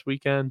past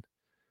weekend?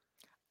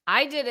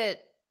 I did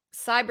it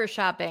cyber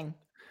shopping.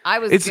 I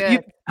was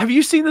good. Have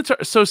you seen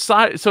so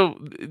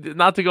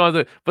not to go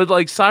on but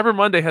like Cyber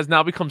Monday has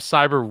now become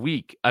Cyber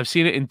Week. I've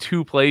seen it in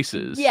 2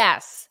 places.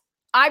 Yes.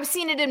 I've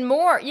seen it in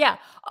more. Yeah.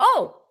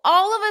 Oh,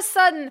 all of a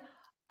sudden,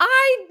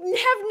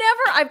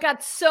 I've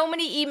got so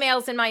many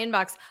emails in my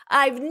inbox.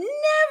 I've never done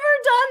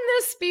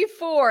this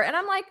before. And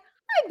I'm like,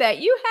 I bet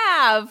you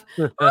have.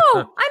 Oh,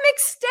 I'm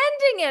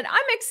extending it.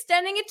 I'm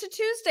extending it to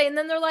Tuesday. And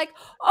then they're like,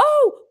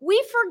 oh,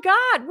 we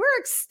forgot. We're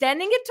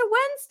extending it to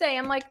Wednesday.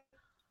 I'm like,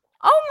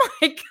 oh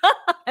my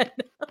God.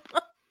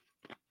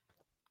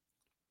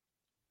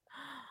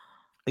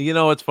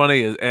 What's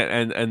funny is,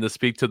 and to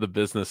speak to the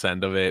business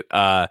end of it,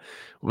 I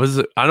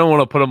don't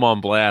want to put them on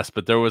blast,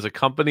 but there was a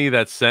company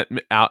that sent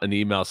out an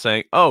email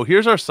saying, "Oh,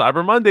 here's our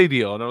Cyber Monday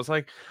deal," and I was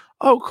like,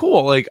 "Oh,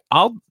 cool! Like,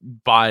 I'll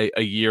buy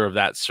a year of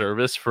that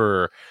service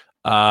for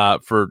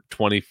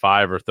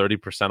 25 or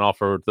 30%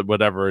 off or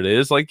whatever it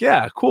is." Like,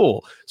 yeah,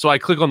 cool. So I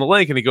click on the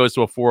link and it goes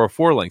to a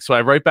 404 link. So I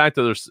write back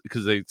to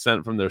because they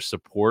sent from their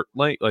support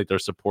link, like their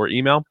support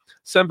email,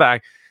 send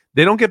back.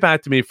 They don't get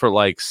back to me for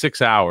like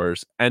 6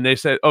 hours, and they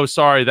said, "Oh,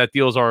 sorry, that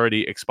deal's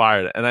already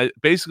expired." And I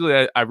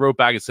wrote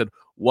back and said,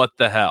 "What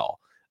the hell?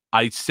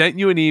 I sent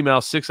you an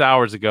email 6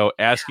 hours ago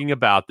asking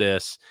about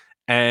this,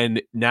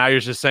 and now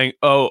you're just saying,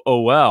 oh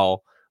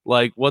well,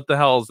 like what the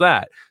hell is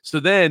that?" So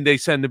then they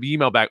send the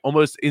email back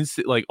almost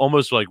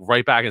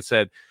right back and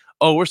said,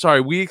 "Oh, we're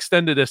sorry, we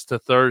extended this to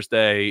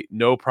Thursday,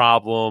 no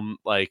problem,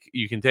 like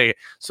you can take it."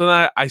 So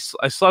then I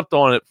slept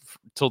on it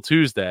till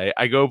Tuesday.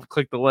 I go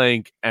click the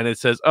link and it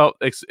says, "Oh,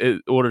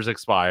 order's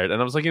expired."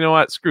 And I was like, you know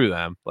what? Screw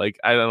them. Like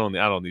I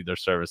don't need their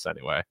service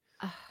anyway.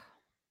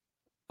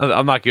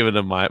 I'm not giving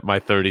them my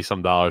 $30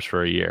 some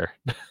for a year.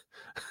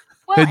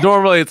 Well,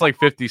 normally it's like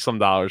 $50 some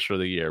for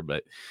the year,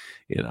 but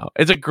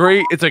it's a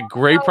great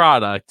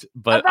product.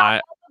 But I'm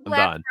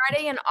done.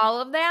 Friday and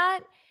all of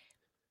that.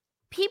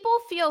 People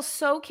feel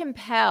so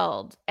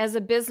compelled as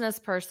a business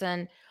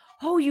person.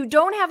 Oh, you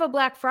don't have a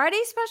Black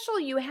Friday special?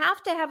 You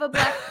have to have a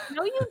Black.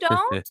 No, you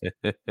don't.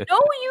 No,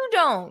 you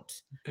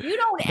don't. You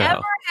don't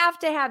ever have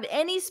to have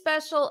any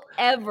special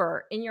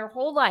ever in your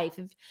whole life.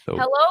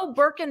 Hello,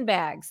 Birkin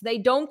bags. They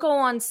don't go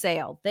on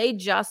sale. They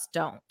just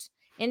don't.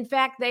 In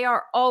fact, they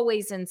are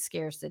always in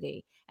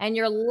scarcity. And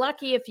you're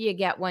lucky if you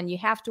get one. You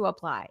have to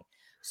apply.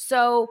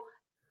 So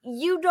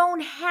you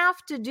don't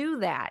have to do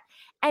that.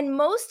 And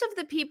most of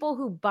the people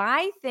who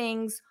buy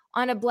things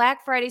on a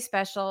Black Friday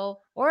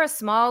special or a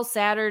small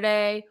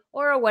Saturday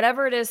or a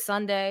whatever it is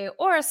Sunday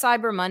or a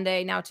Cyber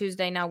Monday, now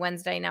Tuesday, now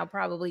Wednesday, now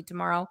probably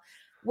tomorrow,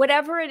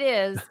 whatever it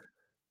is,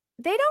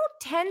 they don't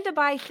tend to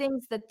buy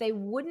things that they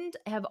wouldn't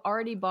have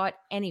already bought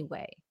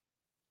anyway.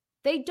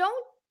 They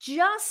don't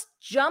just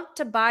jump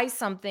to buy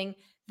something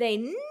they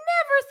never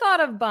thought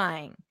of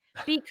buying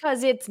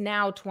because it's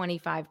now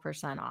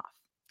 25% off.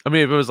 I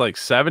mean, if it was like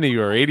 70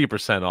 or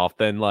 80% off,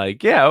 then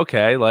like, yeah,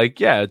 okay. Like,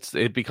 yeah,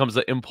 it becomes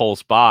an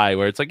impulse buy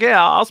where it's like,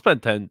 yeah, I'll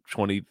spend 10,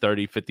 20,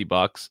 30,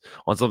 $50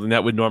 on something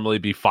that would normally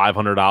be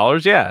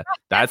 $500. Yeah,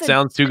 that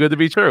sounds too good to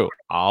be true.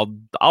 I'll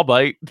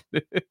bite.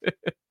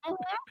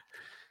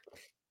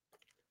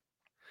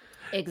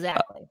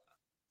 Exactly.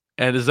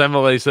 And as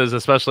Emily says,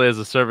 especially as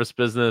a service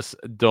business,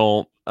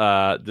 don't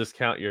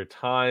discount your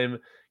time.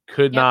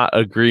 Could not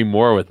agree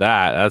more with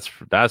that.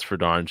 That's for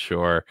darn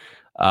sure.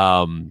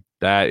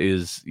 That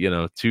is,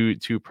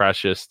 too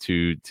precious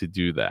to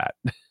do that.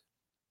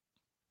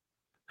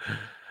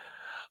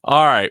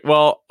 All right.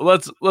 Well,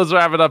 let's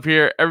wrap it up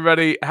here.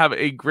 Everybody have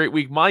a great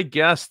week. My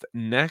guest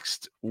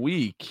next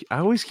week, I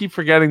always keep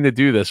forgetting to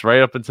do this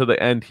right up until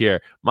the end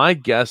here. My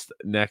guest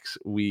next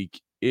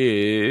week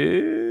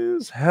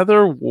is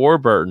Heather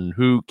Warburton,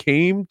 who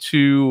came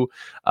to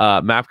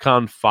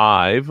MapCon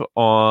 5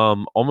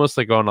 almost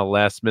like on a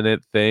last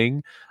minute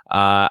thing.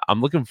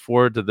 I'm looking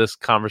forward to this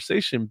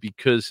conversation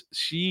because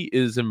she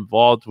is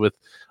involved with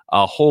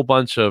a whole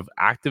bunch of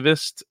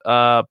activist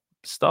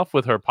stuff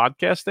with her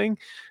podcasting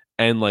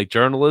and like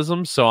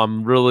journalism. So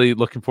I'm really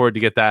looking forward to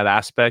get that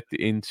aspect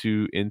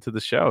into the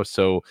show.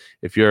 So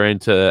if you're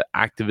into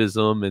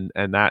activism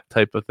and that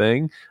type of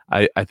thing,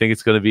 I think it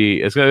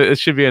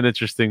should be an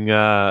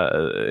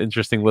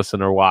interesting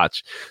listen or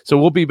watch. So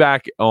we'll be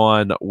back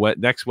on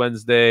next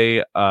Wednesday,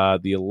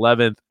 the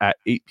 11th at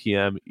 8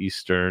 p.m.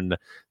 Eastern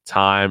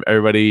time.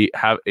 Everybody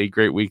have a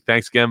great week.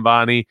 Thanks again,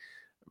 Bonnie.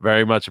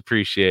 Very much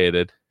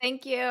appreciated.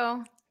 Thank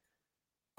you.